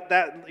saying, let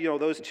that,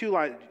 those two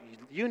lines,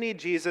 you need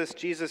Jesus,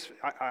 Jesus,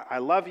 I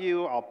love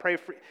you, I'll pray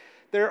for you.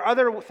 There are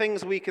other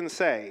things we can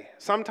say.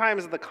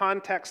 Sometimes the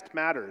context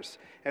matters,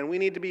 and we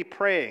need to be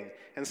praying.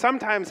 And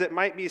sometimes it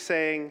might be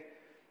saying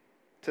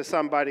to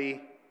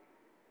somebody,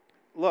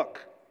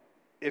 look,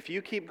 if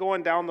you keep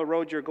going down the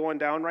road you're going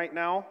down right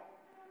now,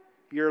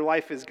 your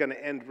life is going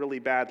to end really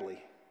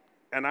badly.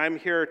 And I'm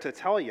here to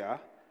tell you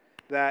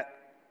that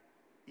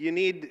you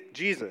need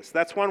Jesus.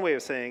 That's one way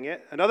of saying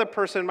it. Another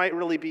person might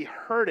really be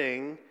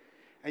hurting,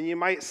 and you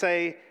might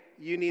say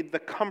you need the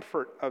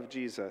comfort of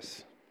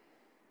Jesus.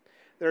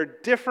 There are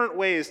different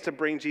ways to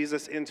bring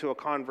Jesus into a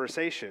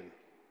conversation.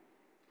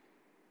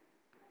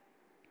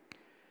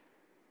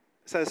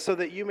 It says, so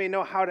that you may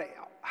know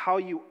how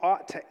you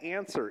ought to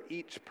answer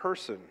each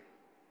person.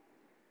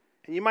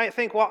 And you might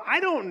think, well, I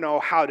don't know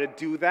how to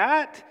do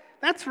that.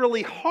 That's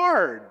really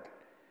hard.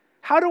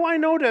 How do I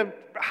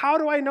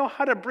know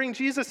how to bring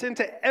Jesus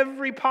into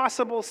every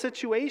possible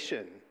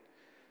situation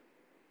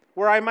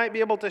where I might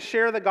be able to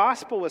share the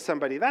gospel with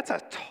somebody? That's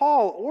a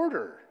tall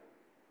order.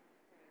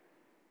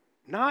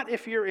 Not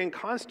if you're in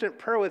constant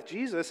prayer with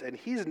Jesus and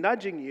he's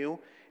nudging you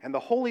and the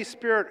Holy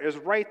Spirit is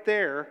right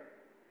there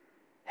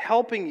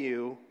helping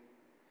you.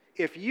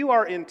 If you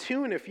are in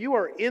tune, if you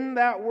are in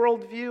that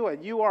worldview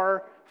and you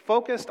are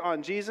focused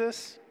on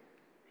Jesus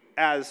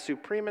as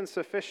supreme and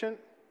sufficient,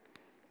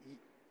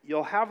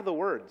 you'll have the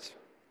words.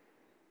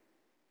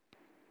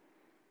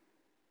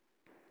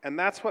 And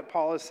that's what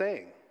Paul is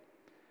saying.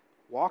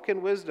 Walk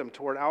in wisdom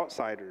toward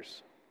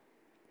outsiders.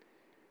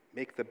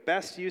 Make the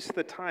best use of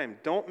the time.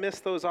 Don't miss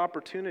those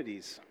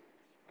opportunities.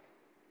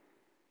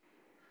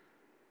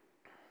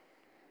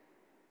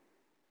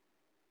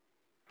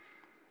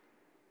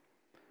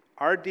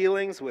 Our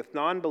dealings with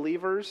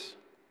non-believers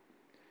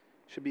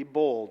should be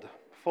bold,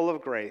 full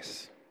of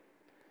grace.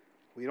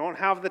 We don't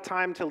have the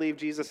time to leave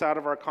Jesus out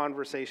of our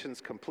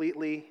conversations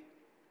completely.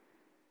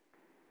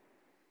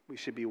 We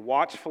should be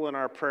watchful in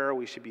our prayer.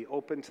 We should be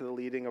open to the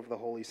leading of the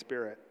Holy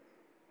Spirit.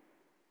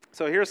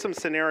 So here's some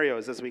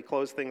scenarios as we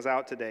close things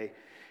out today.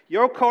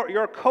 Your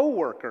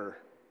coworker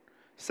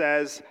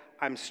says,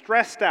 "I'm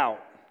stressed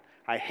out.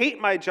 I hate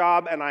my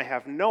job and I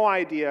have no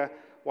idea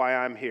why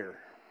I'm here."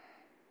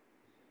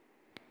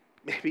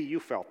 Maybe you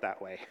felt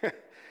that way.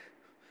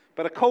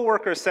 But a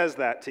coworker says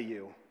that to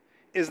you.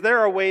 Is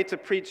there a way to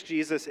preach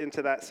Jesus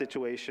into that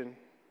situation?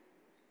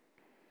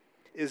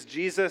 Is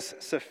Jesus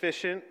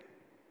sufficient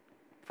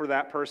for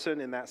that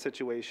person in that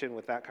situation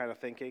with that kind of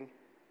thinking?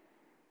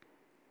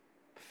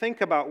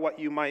 Think about what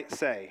you might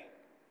say.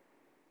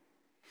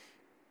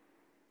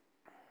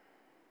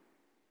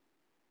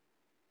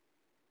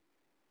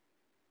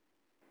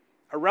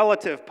 A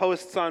relative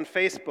posts on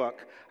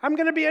Facebook, "I'm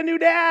going to be a new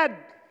dad.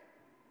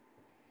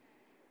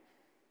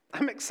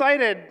 I'm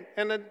excited,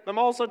 and I'm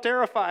also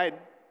terrified."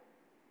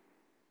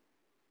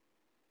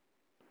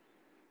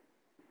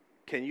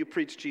 Can you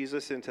preach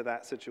Jesus into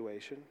that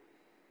situation?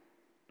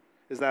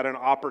 Is that an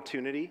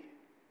opportunity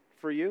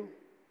for you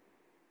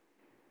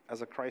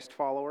as a Christ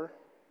follower?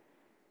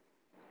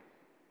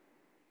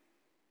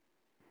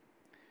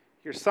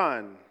 Your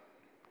son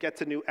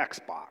gets a new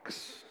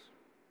Xbox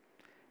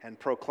and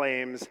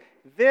proclaims,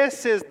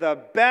 "This is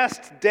the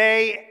best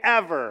day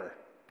ever."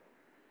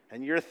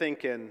 And you're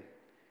thinking,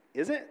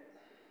 is it?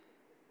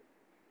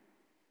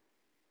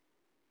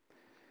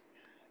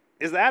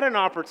 Is that an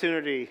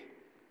opportunity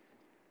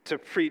to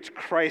preach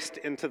Christ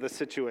into the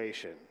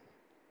situation?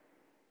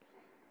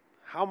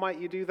 How might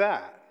you do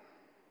that?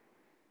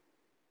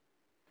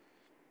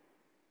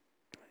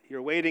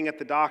 You're waiting at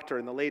the doctor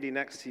and the lady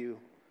next to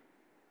you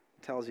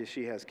tells you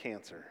she has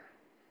cancer.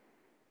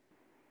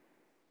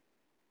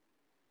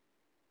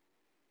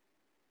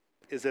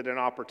 Is it an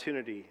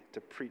opportunity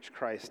to preach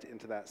Christ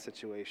into that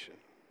situation?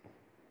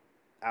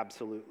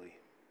 Absolutely.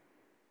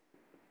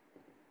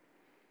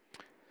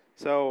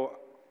 So,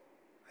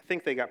 I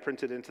think they got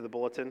printed into the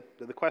bulletin.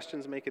 Did the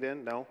questions make it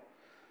in? No?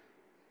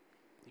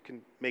 You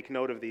can make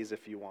note of these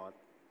if you want.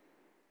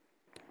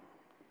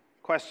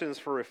 Questions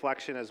for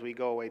reflection as we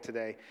go away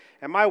today.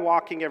 Am I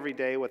walking every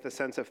day with a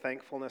sense of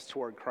thankfulness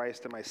toward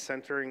Christ? Am I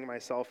centering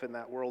myself in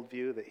that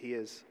worldview that He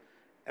is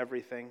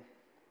everything?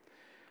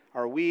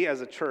 Are we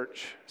as a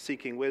church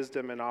seeking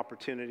wisdom and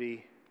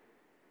opportunity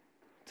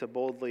to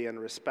boldly and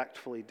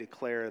respectfully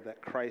declare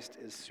that Christ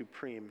is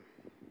supreme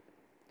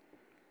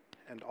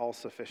and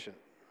all-sufficient?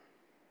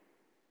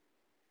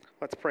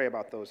 Let's pray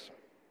about those.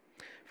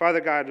 Father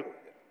God,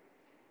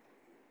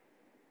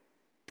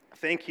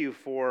 thank you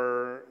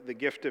for the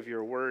gift of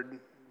your word,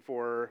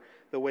 for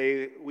the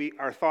way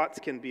our thoughts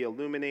can be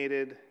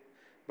illuminated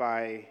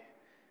by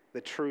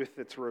the truth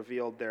that's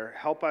revealed there.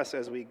 Help us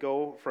as we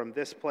go from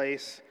this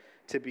place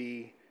to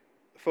be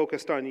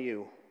focused on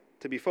you,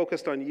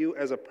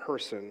 as a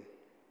person.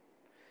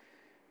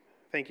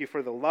 Thank you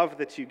for the love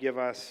that you give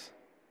us.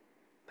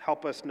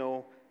 Help us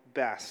know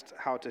best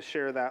how to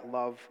share that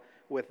love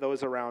with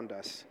those around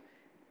us,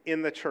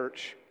 in the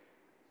church,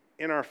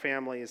 in our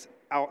families,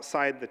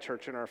 outside the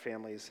church in our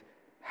families.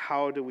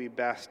 How do we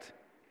best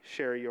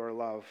share your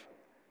love?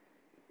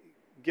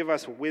 Give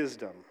us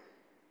wisdom.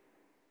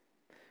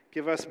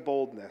 Give us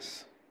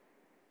boldness.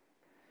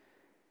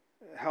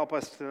 Help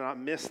us to not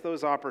miss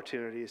those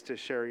opportunities to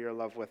share your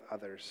love with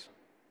others.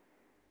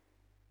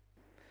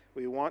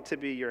 We want to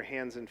be your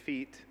hands and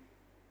feet.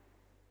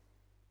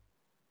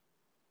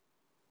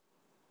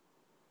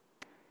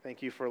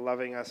 Thank you for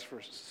loving us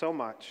for so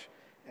much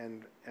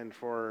and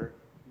for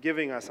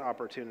giving us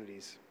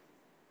opportunities.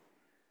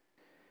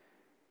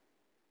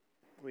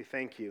 We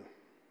thank you.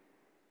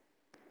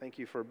 Thank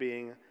you for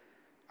being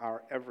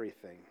our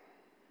everything.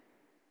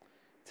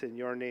 It's in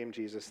your name,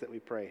 Jesus, that we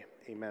pray.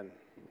 Amen.